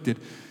afflicted,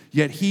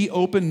 yet he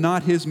opened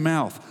not his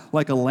mouth.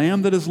 Like a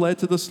lamb that is led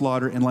to the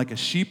slaughter, and like a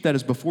sheep that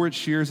is before its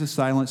shears is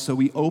silent, so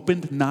he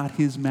opened not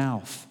his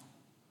mouth.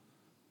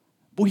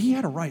 Boy, he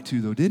had a right to,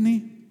 though, didn't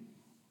he?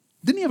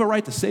 Didn't he have a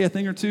right to say a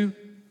thing or two?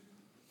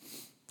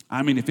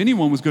 I mean, if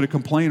anyone was going to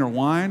complain or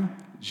whine,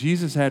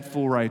 Jesus had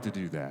full right to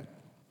do that.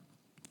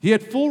 He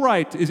had full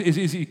right,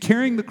 is he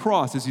carrying the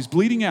cross, as he's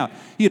bleeding out,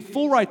 he had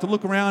full right to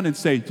look around and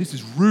say, this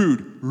is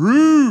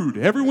rude,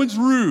 everyone's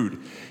rude.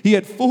 He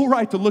had full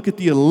right to look at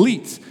the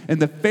elites and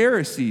the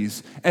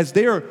Pharisees as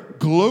they are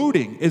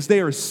gloating, as they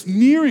are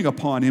sneering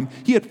upon him.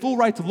 He had full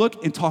right to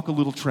look and talk a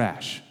little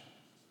trash.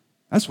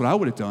 That's what I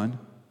would have done.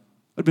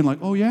 I'd been like,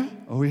 oh yeah?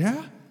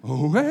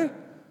 Well,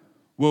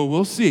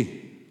 we'll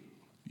see.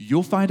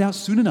 You'll find out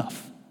soon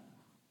enough.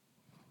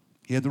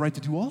 He had the right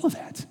to do all of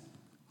that.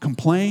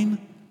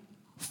 Complain,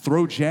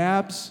 throw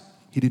jabs.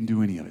 He didn't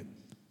do any of it.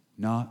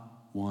 Not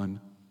one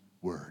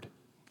word.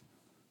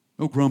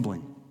 No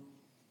grumbling.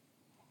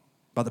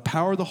 By the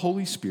power of the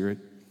Holy Spirit,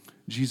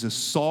 Jesus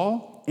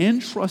saw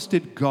and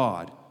trusted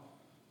God,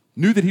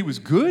 knew that he was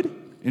good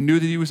and knew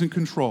that he was in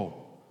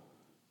control,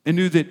 and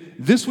knew that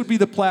this would be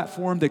the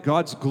platform that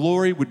God's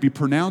glory would be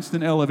pronounced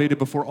and elevated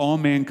before all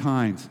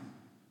mankind.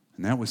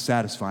 And that was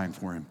satisfying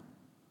for him.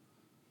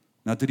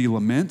 Now, did he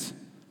lament?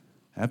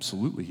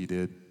 Absolutely he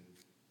did.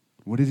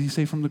 What did he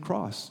say from the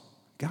cross?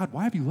 God,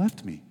 why have you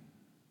left me?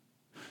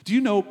 Do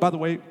you know, by the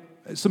way,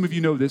 some of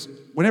you know this,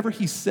 whenever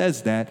he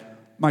says that,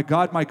 my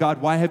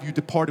God, why have you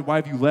departed? Why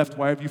have you left?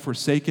 Why have you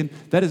forsaken?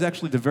 That is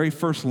actually the very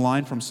first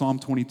line from Psalm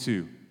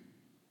 22.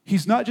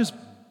 He's not just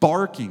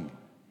barking.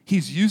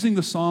 He's using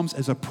the Psalms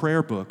as a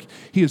prayer book.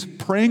 He is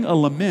praying a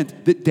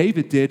lament that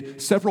David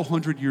did several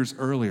hundred years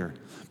earlier.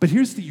 But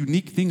here's the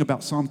unique thing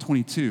about Psalm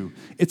 22.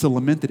 It's a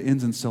lament that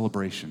ends in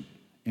celebration,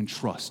 in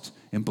trust,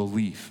 and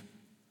belief.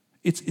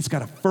 It's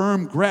got a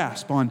firm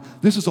grasp on,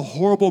 this is a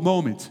horrible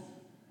moment.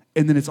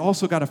 And then it's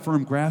also got a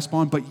firm grasp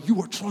on, but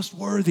you are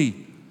trustworthy.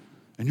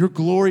 And your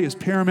glory is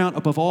paramount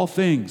above all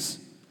things.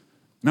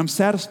 And I'm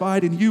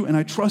satisfied in you, and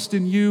I trust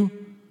in you.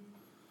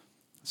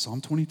 Psalm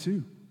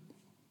 22.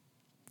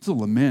 It's a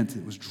lament.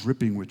 It was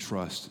dripping with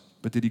trust.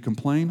 But did he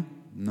complain?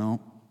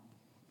 No,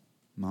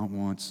 not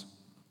once.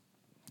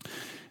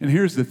 And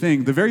here's the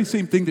thing. The very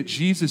same thing that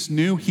Jesus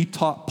knew, he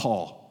taught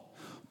Paul.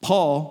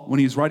 Paul, when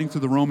he's writing to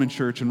the Roman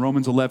church in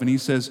Romans 11, he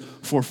says,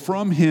 for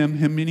from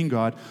him meaning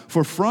God,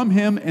 for from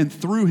him and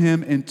through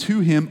him and to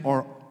him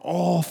are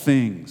all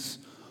things.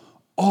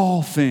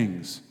 All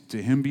things.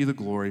 To him be the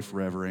glory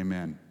forever.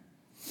 Amen.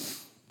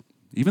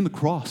 Even the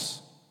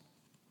cross.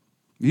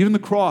 Even the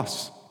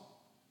cross.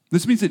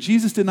 This means that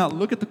Jesus did not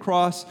look at the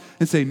cross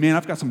and say, man,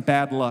 I've got some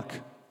bad luck.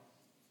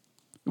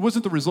 It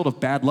wasn't the result of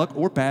bad luck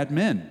or bad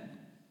men,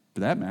 for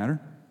that matter.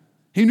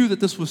 He knew that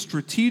this was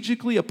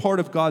strategically a part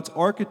of God's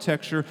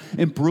architecture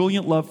and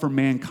brilliant love for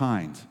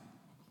mankind.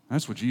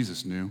 That's what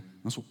Jesus knew.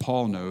 That's what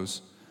Paul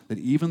knows, that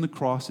even the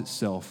cross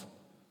itself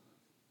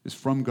is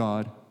from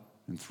God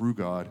and through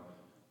God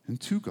and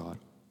to God.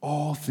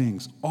 All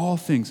things, all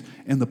things.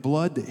 And the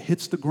blood that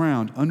hits the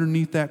ground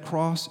underneath that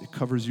cross, it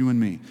covers you and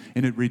me.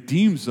 And it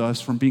redeems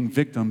us from being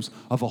victims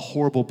of a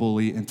horrible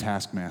bully and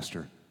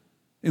taskmaster.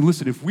 And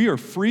listen, if we are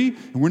free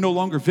and we're no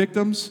longer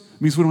victims,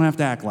 it means we don't have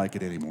to act like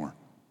it anymore.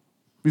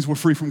 It means we're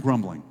free from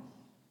grumbling,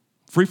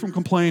 free from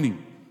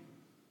complaining.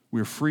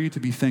 We are free to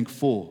be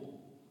thankful.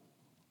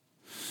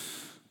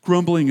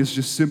 Grumbling is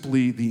just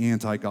simply the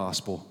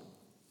anti-gospel.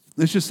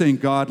 It's just saying,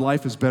 God,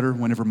 life is better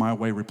whenever my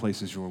way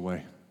replaces your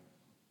way.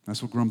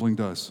 That's what grumbling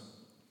does.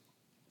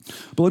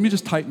 But let me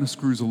just tighten the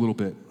screws a little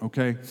bit,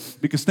 okay?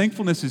 Because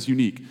thankfulness is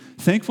unique.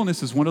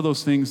 Thankfulness is one of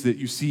those things that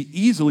you see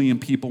easily in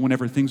people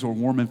whenever things are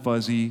warm and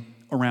fuzzy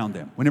around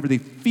them. Whenever they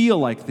feel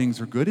like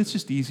things are good, it's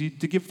just easy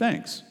to give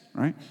thanks,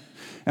 right?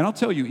 And I'll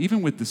tell you,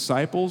 even with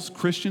disciples,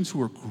 Christians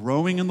who are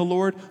growing in the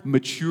Lord,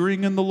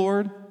 maturing in the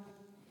Lord,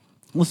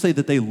 let's say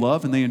that they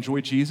love and they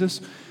enjoy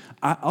Jesus,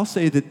 I'll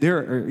say that there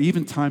are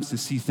even times to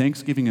see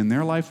thanksgiving in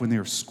their life when they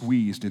are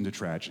squeezed into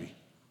tragedy.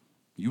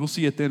 You will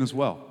see it then as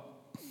well.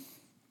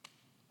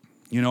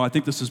 You know, I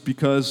think this is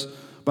because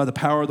by the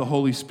power of the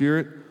Holy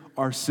Spirit,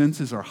 our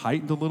senses are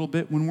heightened a little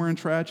bit when we're in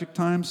tragic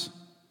times,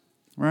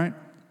 right?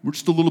 We're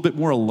just a little bit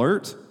more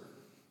alert.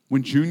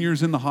 When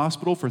Junior's in the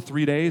hospital for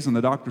 3 days and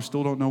the doctors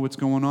still don't know what's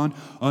going on,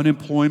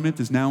 unemployment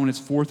is now in its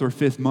 4th or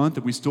 5th month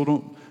and we still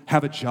don't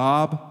have a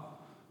job,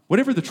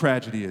 whatever the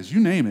tragedy is, you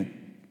name it,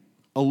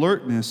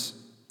 alertness,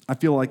 I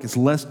feel like, is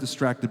less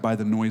distracted by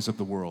the noise of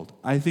the world.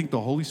 I think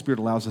the Holy Spirit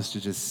allows us to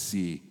just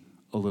see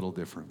a little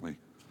differently.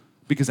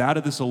 Because out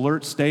of this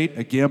alert state,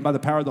 again, by the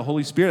power of the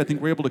Holy Spirit, I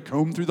think we're able to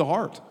comb through the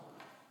heart,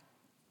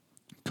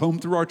 comb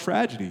through our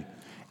tragedy,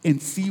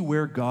 and see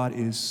where God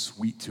is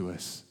sweet to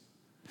us.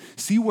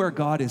 See where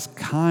God is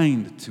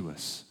kind to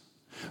us.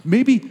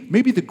 Maybe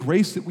the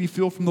grace that we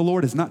feel from the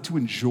Lord is not to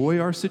enjoy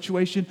our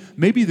situation.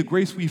 Maybe the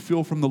grace we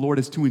feel from the Lord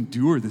is to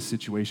endure the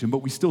situation, but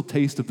we still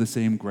taste of the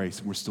same grace,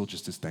 and we're still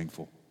just as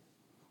thankful.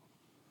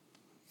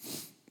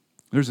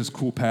 There's this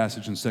cool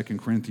passage in 2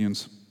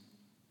 Corinthians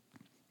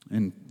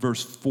in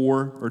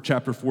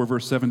chapter 4,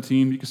 verse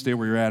 17. You can stay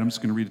where you're at. I'm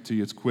just going to read it to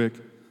you. It's quick.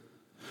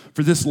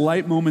 For this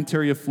light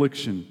momentary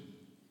affliction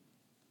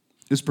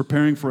is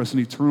preparing for us an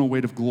eternal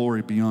weight of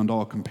glory beyond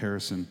all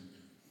comparison,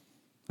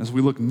 as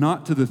we look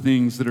not to the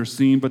things that are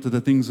seen, but to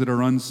the things that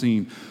are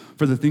unseen.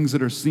 For the things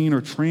that are seen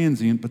are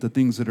transient, but the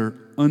things that are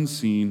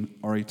unseen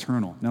are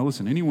eternal. Now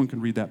listen, anyone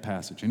can read that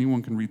passage.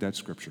 Anyone can read that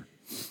scripture.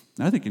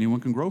 And I think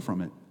anyone can grow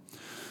from it.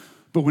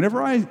 But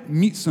whenever I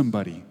meet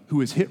somebody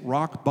who has hit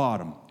rock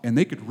bottom and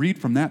they could read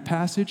from that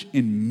passage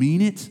and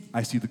mean it,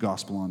 I see the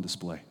gospel on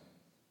display.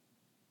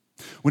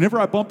 Whenever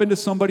I bump into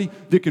somebody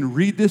that can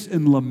read this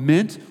and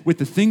lament with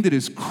the thing that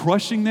is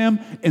crushing them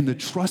and the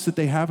trust that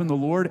they have in the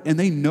Lord, and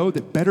they know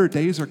that better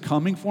days are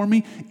coming for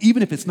me,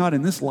 even if it's not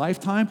in this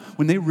lifetime,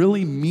 when they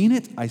really mean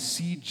it, I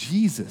see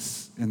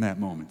Jesus in that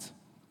moment.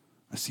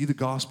 I see the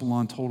gospel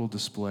on total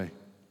display.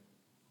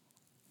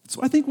 So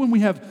I think when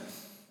we have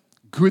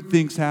good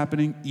things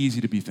happening,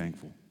 easy to be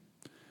thankful.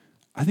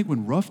 I think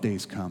when rough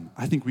days come,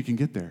 I think we can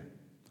get there.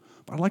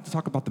 But I'd like to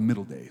talk about the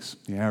middle days,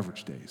 the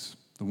average days.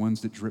 The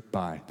ones that drip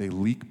by, they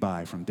leak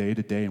by from day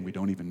to day, and we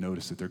don't even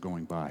notice that they're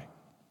going by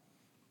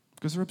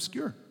because they're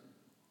obscure,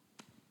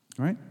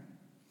 right?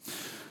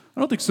 I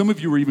don't think some of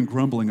you are even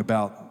grumbling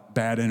about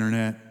bad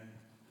internet.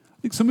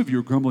 I think some of you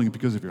are grumbling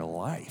because of your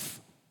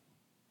life,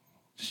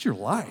 just your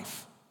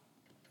life.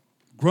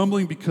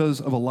 Grumbling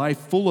because of a life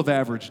full of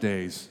average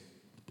days,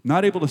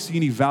 not able to see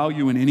any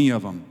value in any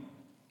of them,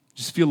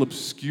 just feel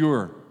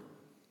obscure,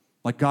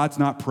 like God's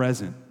not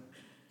present.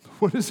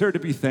 What is there to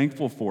be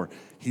thankful for?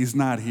 He's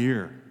not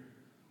here.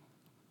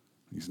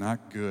 He's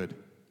not good.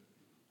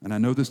 And I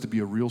know this to be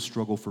a real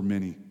struggle for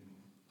many.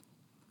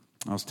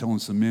 I was telling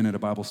some men at a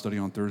Bible study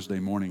on Thursday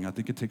morning, I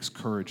think it takes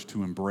courage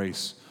to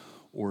embrace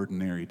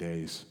ordinary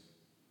days.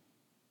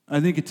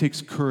 I think it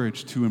takes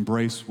courage to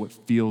embrace what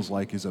feels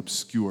like is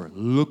obscure,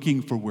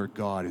 looking for where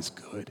God is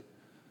good.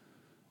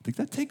 I think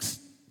that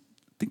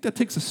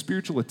takes a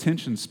spiritual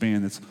attention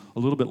span that's a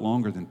little bit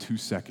longer than 2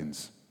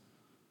 seconds.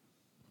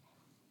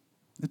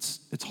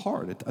 It's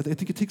hard. I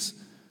think it takes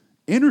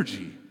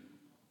energy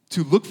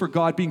to look for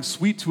God being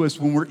sweet to us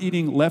when we're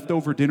eating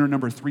leftover dinner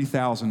number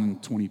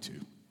 3022.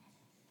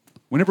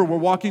 Whenever we're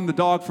walking the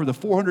dog for the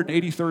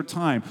 483rd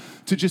time,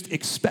 to just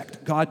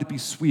expect God to be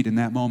sweet in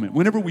that moment.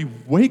 Whenever we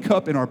wake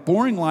up in our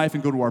boring life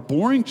and go to our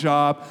boring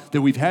job that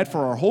we've had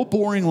for our whole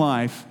boring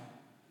life,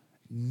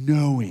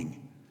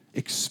 knowing,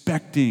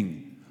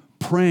 expecting,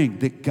 praying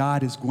that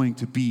God is going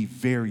to be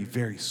very,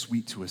 very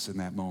sweet to us in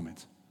that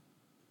moment.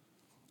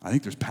 I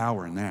think there's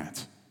power in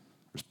that.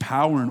 There's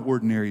power in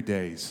ordinary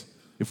days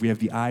if we have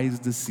the eyes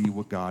to see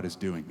what God is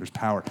doing. There's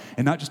power.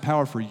 And not just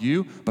power for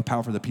you, but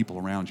power for the people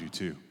around you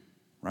too,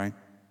 right?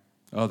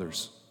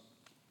 Others.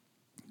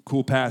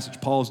 Cool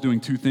passage. Paul is doing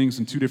two things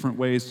in two different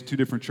ways to two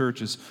different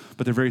churches,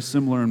 but they're very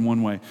similar in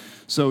one way.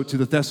 So to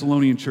the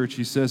Thessalonian church,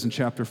 he says in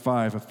chapter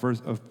 5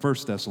 of 1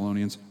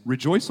 Thessalonians,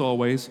 rejoice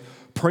always,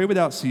 pray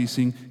without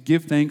ceasing,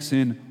 give thanks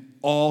in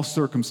all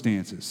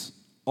circumstances.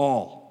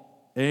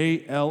 All.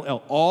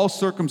 A-L-L. All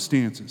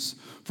circumstances.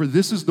 For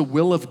this is the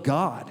will of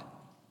God.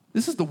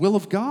 This is the will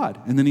of God.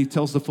 And then he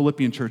tells the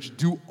Philippian church,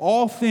 do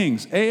all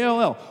things,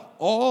 A-L-L,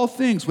 all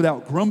things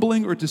without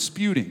grumbling or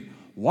disputing.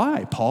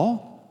 Why,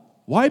 Paul?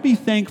 Why be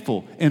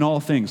thankful in all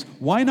things?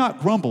 Why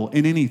not grumble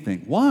in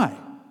anything? Why?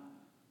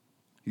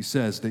 He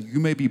says that you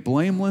may be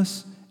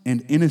blameless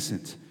and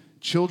innocent,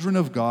 children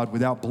of God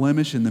without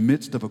blemish in the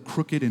midst of a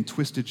crooked and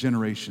twisted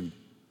generation,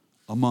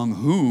 among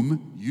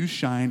whom you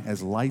shine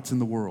as lights in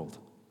the world.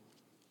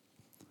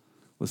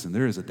 Listen,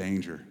 there is a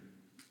danger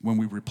when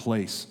we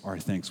replace our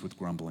thanks with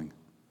grumbling.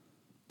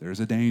 There's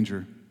a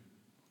danger.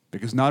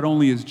 Because not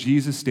only is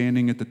Jesus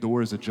standing at the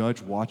door as a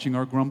judge watching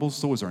our grumbles,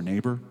 so is our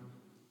neighbor,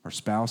 our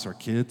spouse, our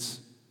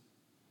kids.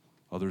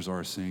 Others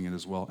are seeing it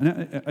as well.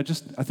 And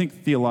I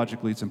think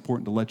theologically it's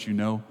important to let you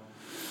know,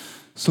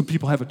 some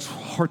people have a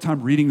hard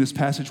time reading this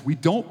passage. We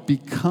don't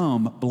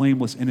become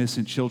blameless,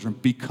 innocent children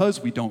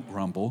because we don't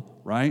grumble,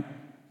 right?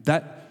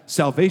 That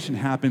salvation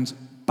happens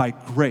by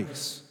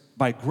grace.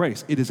 By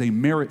grace. It is a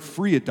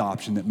merit-free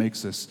adoption that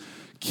makes us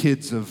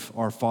kids of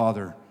our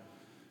Father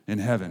in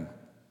heaven.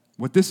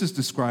 What this is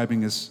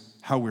describing is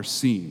how we're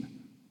seen.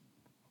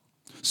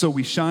 So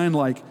we shine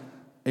like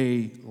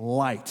a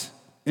light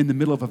in the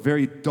middle of a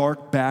very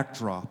dark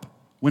backdrop.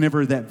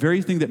 Whenever that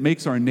very thing that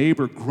makes our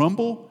neighbor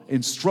grumble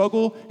and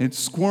struggle and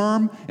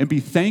squirm and be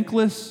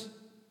thankless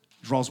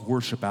draws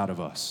worship out of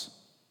us.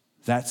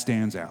 That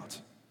stands out.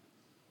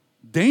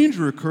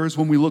 Danger occurs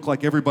when we look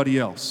like everybody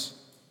else,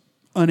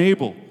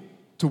 unable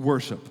to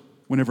worship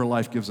whenever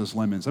life gives us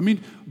lemons. I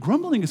mean,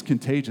 grumbling is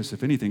contagious,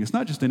 if anything. It's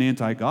not just an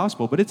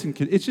anti-gospel, but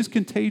it's just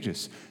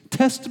contagious.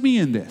 Test me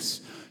in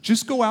this.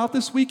 Just go out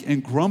this week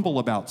and grumble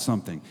about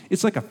something.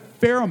 It's like a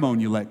pheromone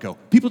you let go.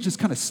 People just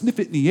kind of sniff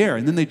it in the air,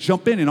 and then they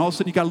jump in, and all of a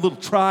sudden you got a little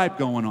tribe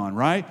going on,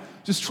 right?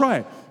 Just try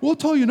it. Well, I'll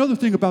tell you another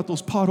thing about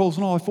those potholes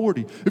in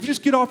I-40. If you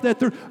just get off that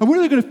third, and when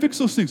are they going to fix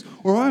those things?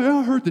 Or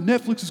I heard that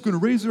Netflix is going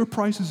to raise their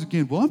prices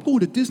again. Well, I'm going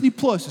to Disney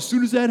Plus as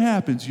soon as that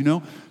happens, you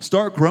know.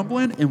 Start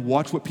grumbling and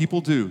watch what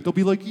people do. They'll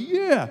be like,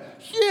 yeah,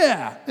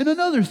 and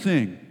another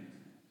thing.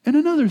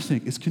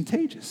 It's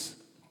contagious.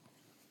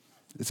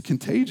 It's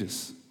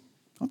contagious.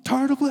 I'm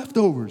tired of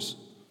leftovers.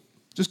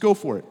 Just go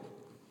for it.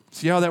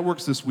 See how that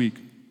works this week.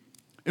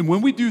 And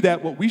when we do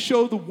that, what we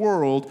show the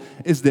world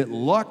is that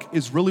luck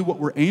is really what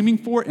we're aiming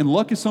for, and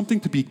luck is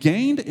something to be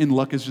gained, and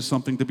luck is just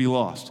something to be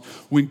lost.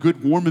 When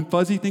good, warm, and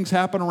fuzzy things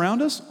happen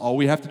around us, all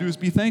we have to do is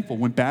be thankful.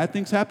 When bad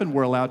things happen,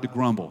 we're allowed to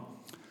grumble.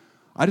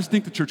 I just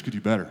think the church could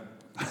do better.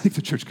 I think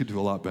the church could do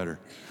a lot better.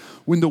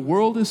 When the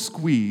world is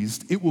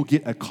squeezed, it will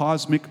get a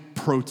cosmic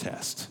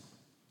protest.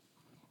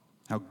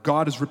 How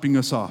God is ripping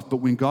us off. But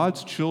when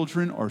God's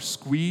children are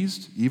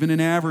squeezed, even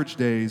in average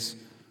days,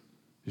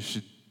 it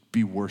should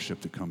be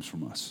worship that comes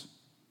from us.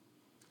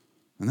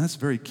 And that's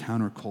very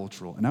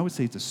countercultural. And I would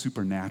say it's a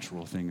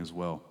supernatural thing as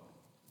well.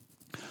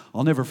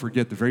 I'll never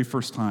forget the very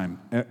first time,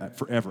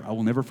 forever, I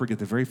will never forget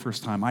the very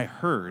first time I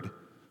heard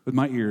with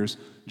my ears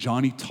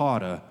Johnny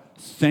Tata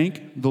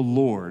thank the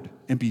Lord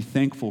and be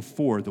thankful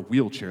for the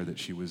wheelchair that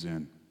she was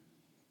in.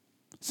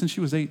 Since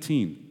she was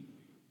 18.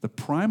 The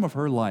prime of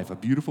her life, a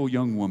beautiful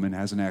young woman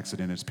has an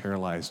accident, is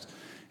paralyzed,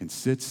 and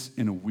sits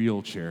in a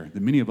wheelchair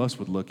that many of us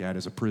would look at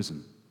as a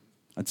prison.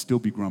 I'd still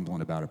be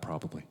grumbling about it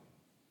probably.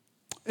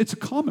 It's a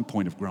common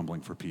point of grumbling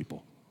for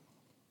people.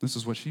 This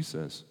is what she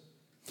says.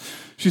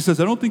 She says,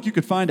 I don't think you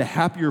could find a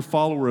happier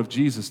follower of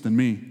Jesus than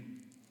me.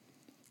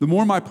 The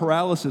more my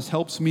paralysis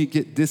helps me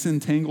get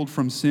disentangled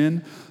from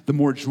sin, the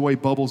more joy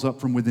bubbles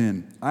up from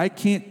within. I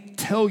can't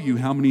tell you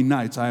how many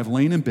nights I have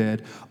lain in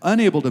bed,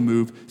 unable to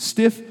move,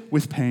 stiff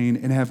with pain,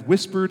 and have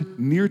whispered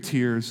near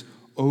tears,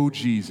 oh,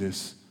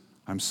 Jesus,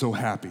 I'm so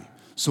happy,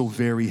 so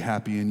very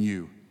happy in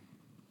you.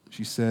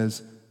 She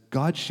says,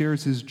 God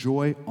shares his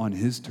joy on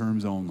his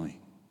terms only.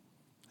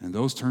 And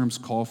those terms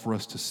call for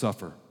us to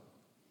suffer,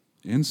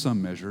 in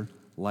some measure,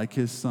 like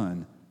his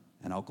son,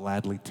 and I'll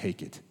gladly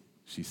take it,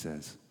 she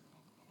says.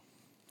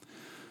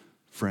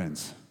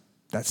 Friends,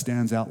 that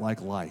stands out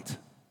like light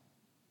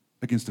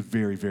against a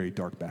very, very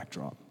dark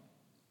backdrop.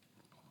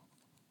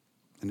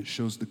 And it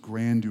shows the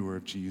grandeur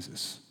of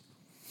Jesus.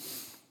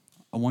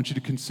 I want you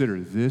to consider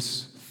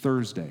this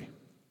Thursday,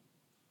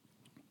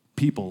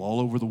 people all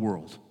over the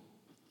world,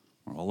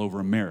 or all over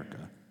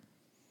America,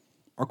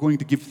 are going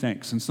to give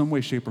thanks in some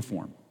way, shape, or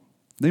form.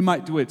 They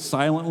might do it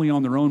silently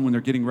on their own when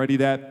they're getting ready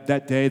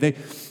that day.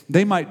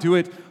 They might do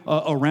it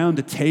around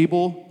a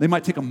table. They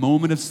might take a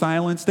moment of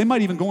silence. They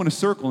might even go in a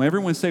circle and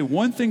everyone say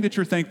one thing that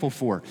you're thankful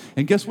for.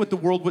 And guess what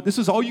this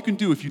is all you can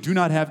do if you do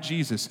not have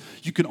Jesus.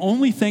 You can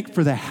only thank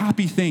for the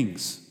happy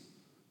things.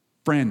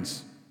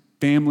 Friends,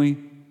 family,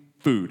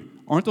 food.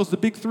 Aren't those the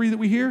big three that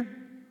we hear?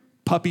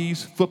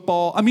 Puppies,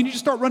 football. I mean, you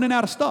just start running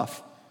out of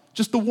stuff.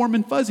 Just the warm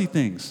and fuzzy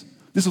things.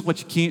 This is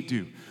what you can't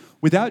do.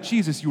 Without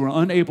Jesus, you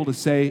are unable to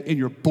say in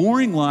your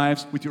boring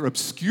lives, with your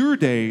obscure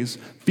days,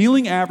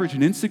 feeling average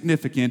and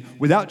insignificant,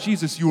 without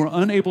Jesus, you are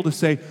unable to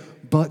say,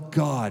 but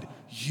God,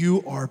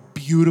 you are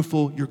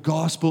beautiful. Your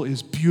gospel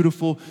is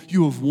beautiful.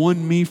 You have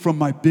won me from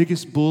my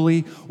biggest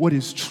bully. What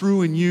is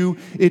true in you,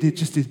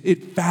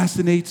 it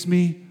fascinates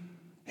me.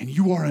 And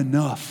you are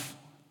enough.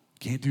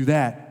 Can't do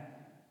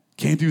that.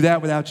 Can't do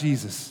that without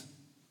Jesus.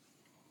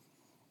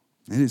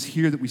 And it is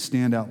here that we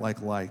stand out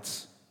like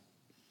lights.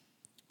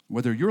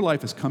 Whether your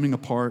life is coming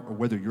apart or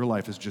whether your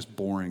life is just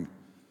boring,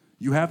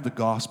 you have the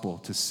gospel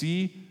to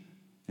see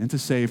and to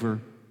savor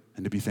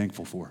and to be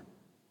thankful for.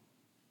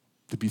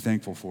 To be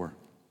thankful for.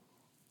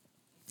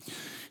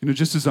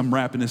 Just as I'm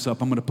wrapping this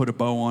up, I'm going to put a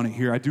bow on it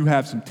here. I do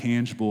have some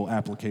tangible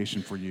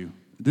application for you.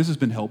 This has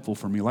been helpful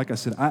for me. Like I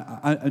said,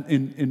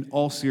 in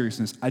all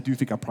seriousness, I do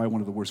think I'm probably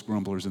one of the worst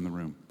grumblers in the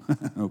room.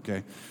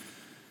 Okay?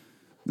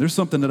 There's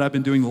something that I've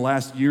been doing the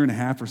last year and a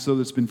half or so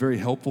that's been very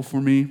helpful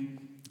for me.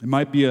 It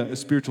might be a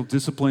spiritual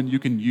discipline you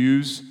can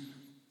use,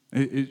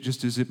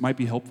 just as it might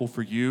be helpful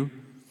for you.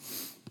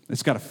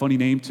 It's got a funny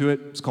name to it.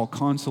 It's called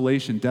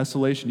consolation,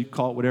 desolation. You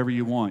call it whatever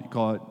you want. You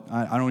call it,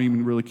 I don't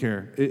even really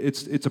care.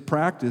 It's a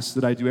practice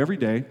that I do every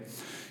day,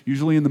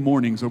 usually in the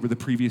mornings over the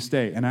previous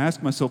day. And I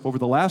ask myself, over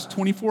the last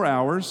 24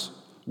 hours,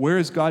 where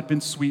has God been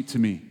sweet to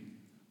me?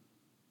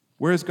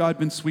 Where has God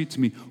been sweet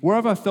to me? Where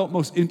have I felt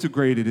most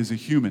integrated as a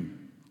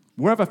human?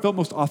 Where have I felt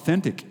most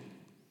authentic?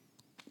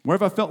 Where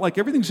have I felt like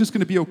everything's just going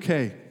to be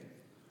okay?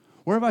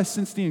 Where have I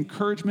sensed the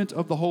encouragement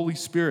of the Holy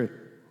Spirit?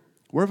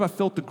 Where have I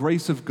felt the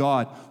grace of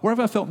God? Where have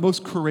I felt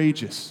most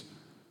courageous?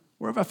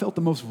 Where have I felt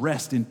the most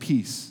rest and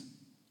peace?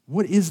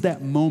 What is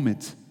that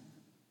moment?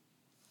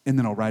 And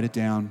then I'll write it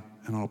down,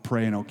 and I'll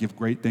pray, and I'll give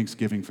great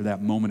thanksgiving for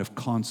that moment of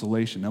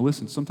consolation. Now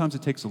listen, sometimes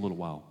it takes a little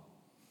while.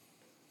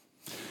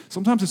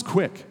 Sometimes it's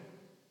quick.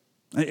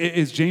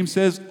 As James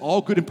says,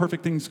 all good and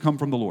perfect things come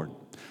from the Lord.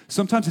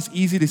 Sometimes it's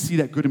easy to see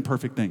that good and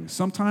perfect thing.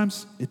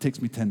 Sometimes it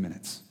takes me 10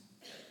 minutes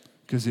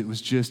because it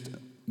was just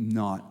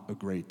not a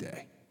great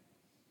day.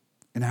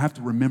 And I have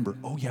to remember,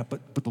 oh yeah,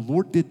 but the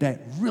Lord did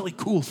that really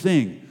cool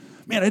thing.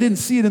 Man, I didn't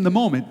see it in the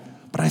moment,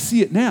 but I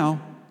see it now,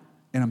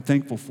 and I'm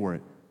thankful for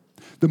it.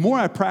 The more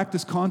I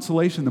practice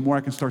consolation, the more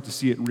I can start to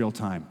see it in real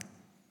time.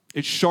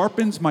 It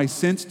sharpens my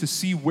sense to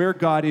see where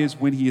God is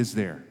when He is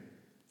there.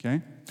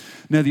 Okay?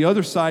 Now, the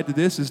other side to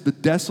this is the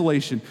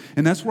desolation,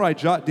 and that's where I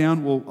jot down,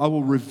 I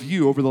will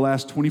review over the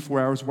last 24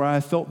 hours where I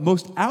felt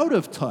most out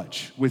of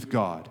touch with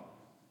God,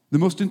 the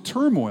most in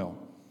turmoil,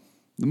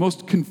 the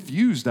most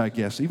confused, I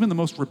guess, even the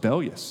most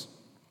rebellious.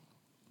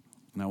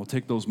 And I will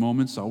take those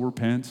moments, I'll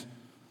repent,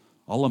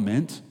 I'll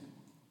lament,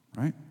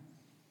 right?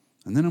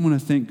 And then I'm going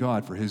to thank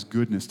God for His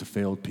goodness to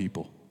failed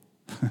people.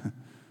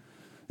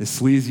 As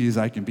sleazy as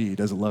I can be, He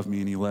doesn't love me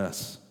any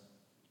less.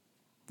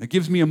 It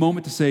gives me a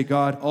moment to say,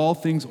 God, all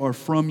things are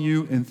from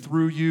you and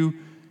through you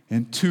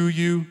and to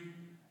you,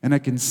 and I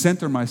can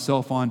center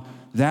myself on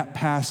that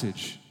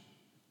passage.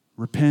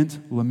 Repent,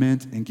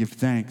 lament, and give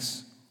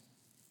thanks.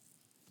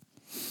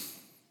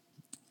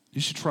 You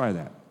should try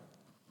that.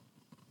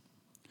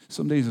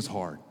 Some days it's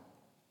hard.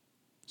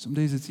 Some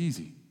days it's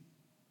easy.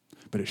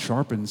 But it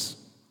sharpens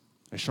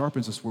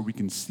us where we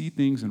can see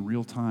things in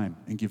real time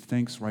and give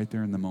thanks right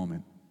there in the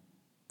moment.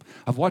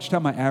 I've watched how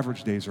my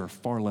average days are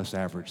far less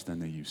average than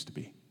they used to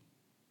be.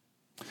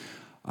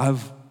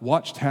 I've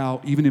watched how,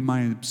 even in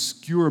my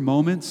obscure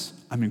moments,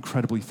 I'm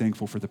incredibly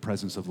thankful for the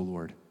presence of the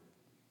Lord.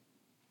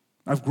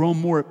 I've grown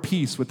more at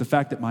peace with the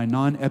fact that my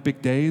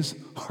non-epic days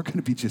are going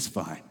to be just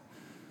fine.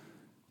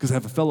 Because I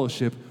have a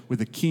fellowship with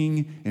a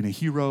king and a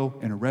hero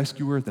and a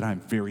rescuer that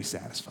I'm very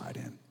satisfied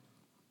in.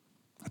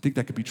 I think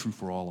that could be true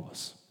for all of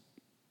us.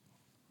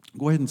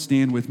 Go ahead and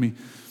stand with me.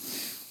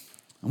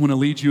 I want to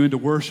lead you into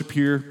worship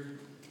here.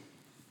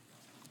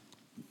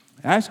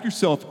 Ask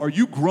yourself, are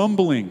you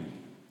grumbling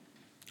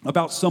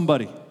about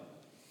somebody?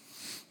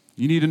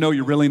 You need to know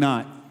you're really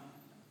not.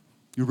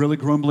 You're really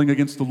grumbling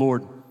against the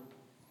Lord.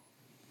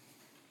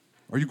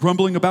 Are you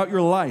grumbling about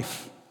your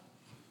life?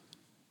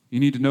 You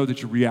need to know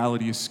that your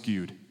reality is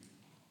skewed.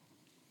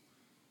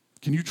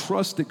 Can you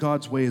trust that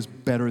God's way is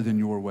better than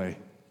your way?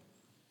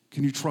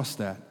 Can you trust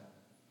that?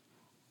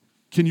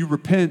 Can you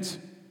repent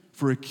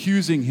for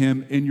accusing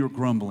Him in your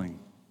grumbling?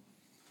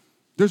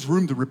 There's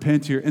room to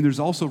repent here, and there's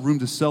also room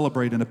to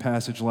celebrate in a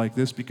passage like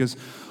this, because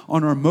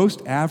on our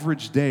most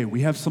average day,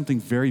 we have something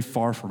very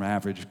far from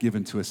average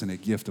given to us in a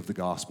gift of the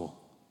gospel.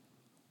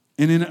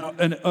 And in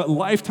a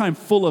lifetime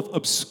full of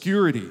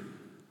obscurity,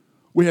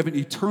 we have an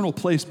eternal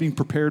place being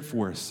prepared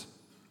for us.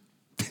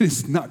 It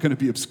is not going to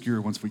be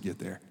obscure once we get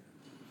there.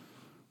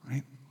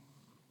 right?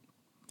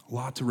 A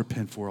lot to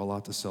repent for, a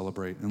lot to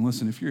celebrate. And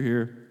listen, if you're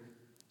here,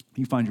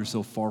 you find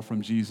yourself far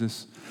from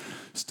Jesus,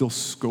 still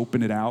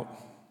scoping it out,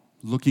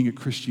 looking at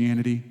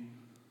Christianity,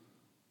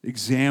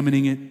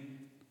 examining it,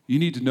 you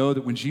need to know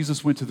that when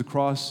Jesus went to the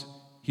cross,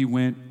 he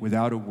went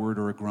without a word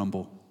or a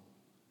grumble.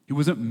 He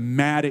wasn't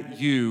mad at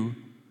you.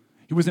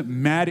 He wasn't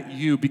mad at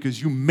you because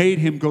you made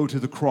him go to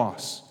the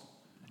cross.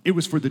 It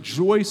was for the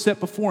joy set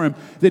before him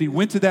that he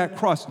went to that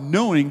cross,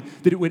 knowing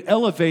that it would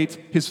elevate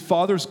his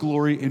Father's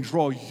glory and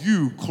draw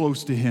you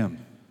close to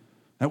him.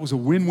 That was a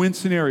win-win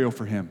scenario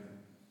for him.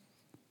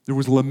 There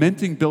was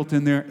lamenting built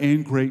in there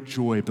and great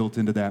joy built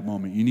into that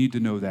moment. You need to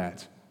know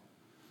that.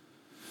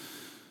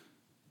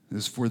 It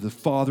is for the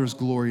Father's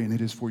glory, and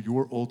it is for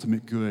your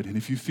ultimate good. And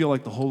if you feel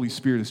like the Holy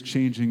Spirit is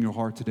changing your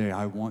heart today,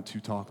 I want to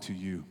talk to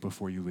you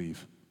before you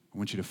leave. I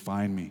want you to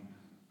find me.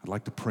 I'd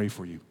like to pray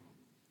for you.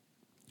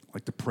 I'd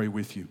like to pray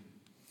with you.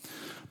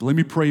 But let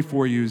me pray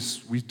for you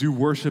as we do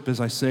worship,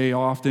 as I say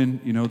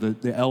often. You know,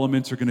 the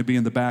elements are going to be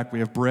in the back. We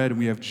have bread and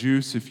we have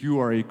juice. If you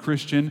are a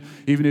Christian,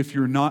 even if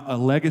you're not a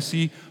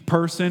legacy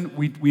person,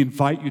 we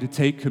invite you to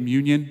take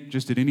communion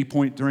just at any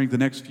point during the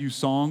next few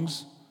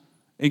songs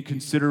and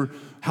consider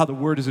how the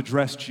word has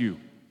addressed you,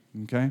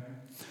 okay?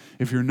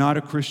 If you're not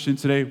a Christian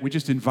today, we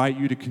just invite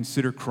you to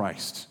consider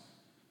Christ.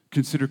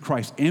 Consider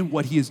Christ and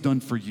what he has done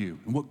for you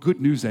and what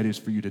good news that is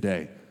for you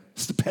today.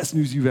 It's the best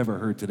news you've ever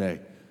heard today.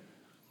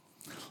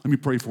 Let me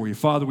pray for you.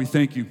 Father, we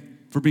thank you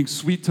for being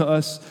sweet to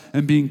us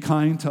and being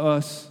kind to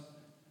us.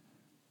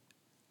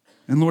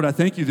 And Lord, I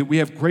thank you that we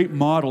have great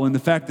model in the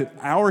fact that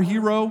our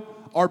hero,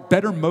 our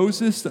better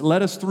Moses that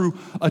led us through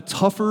a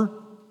tougher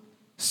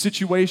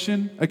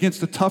situation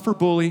against a tougher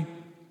bully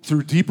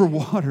through deeper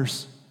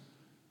waters,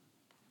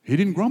 he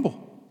didn't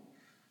grumble.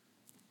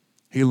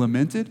 He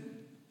lamented,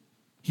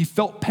 he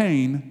felt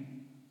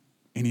pain,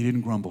 and he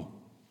didn't grumble.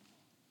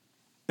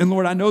 And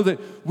Lord, I know that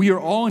we are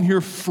all in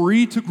here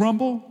free to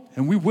grumble,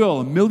 and we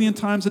will, 1,000,000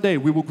 times a day,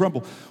 we will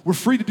grumble. We're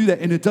free to do that,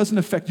 and it doesn't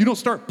affect, you don't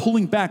start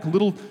pulling back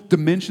little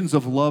dimensions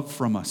of love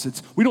from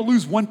us. We don't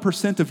lose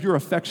 1% of your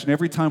affection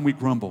every time we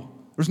grumble.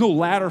 There's no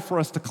ladder for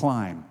us to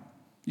climb.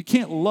 You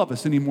can't love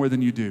us any more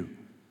than you do.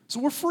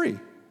 So we're free.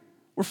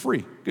 We're free.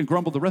 We can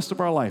grumble the rest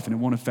of our life and it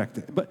won't affect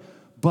it.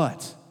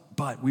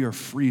 But we are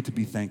free to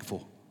be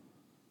thankful.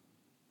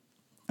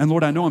 And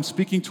Lord, I know I'm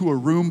speaking to a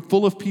room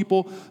full of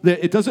people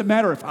that it doesn't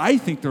matter if I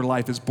think their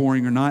life is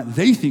boring or not.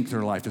 They think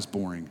their life is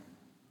boring.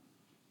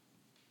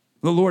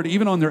 The Lord,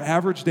 even on their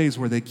average days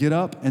where they get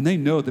up and they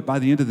know that by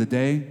the end of the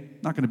day,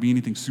 not going to be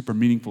anything super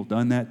meaningful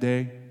done that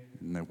day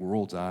in the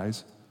world's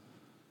eyes.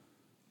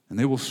 And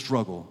they will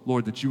struggle,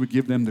 Lord, that you would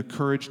give them the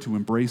courage to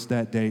embrace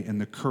that day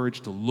and the courage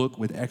to look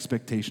with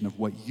expectation of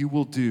what you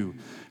will do,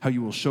 how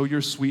you will show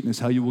your sweetness,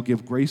 how you will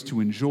give grace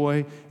to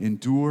enjoy,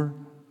 endure.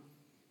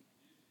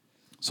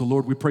 So,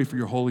 Lord, we pray for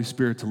your Holy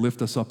Spirit to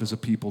lift us up as a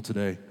people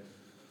today,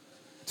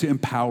 to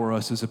empower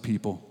us as a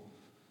people,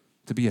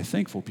 to be a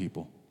thankful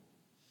people,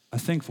 a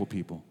thankful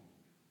people.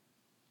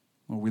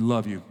 Lord, we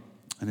love you,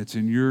 and it's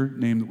in your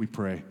name that we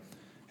pray.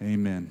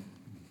 Amen.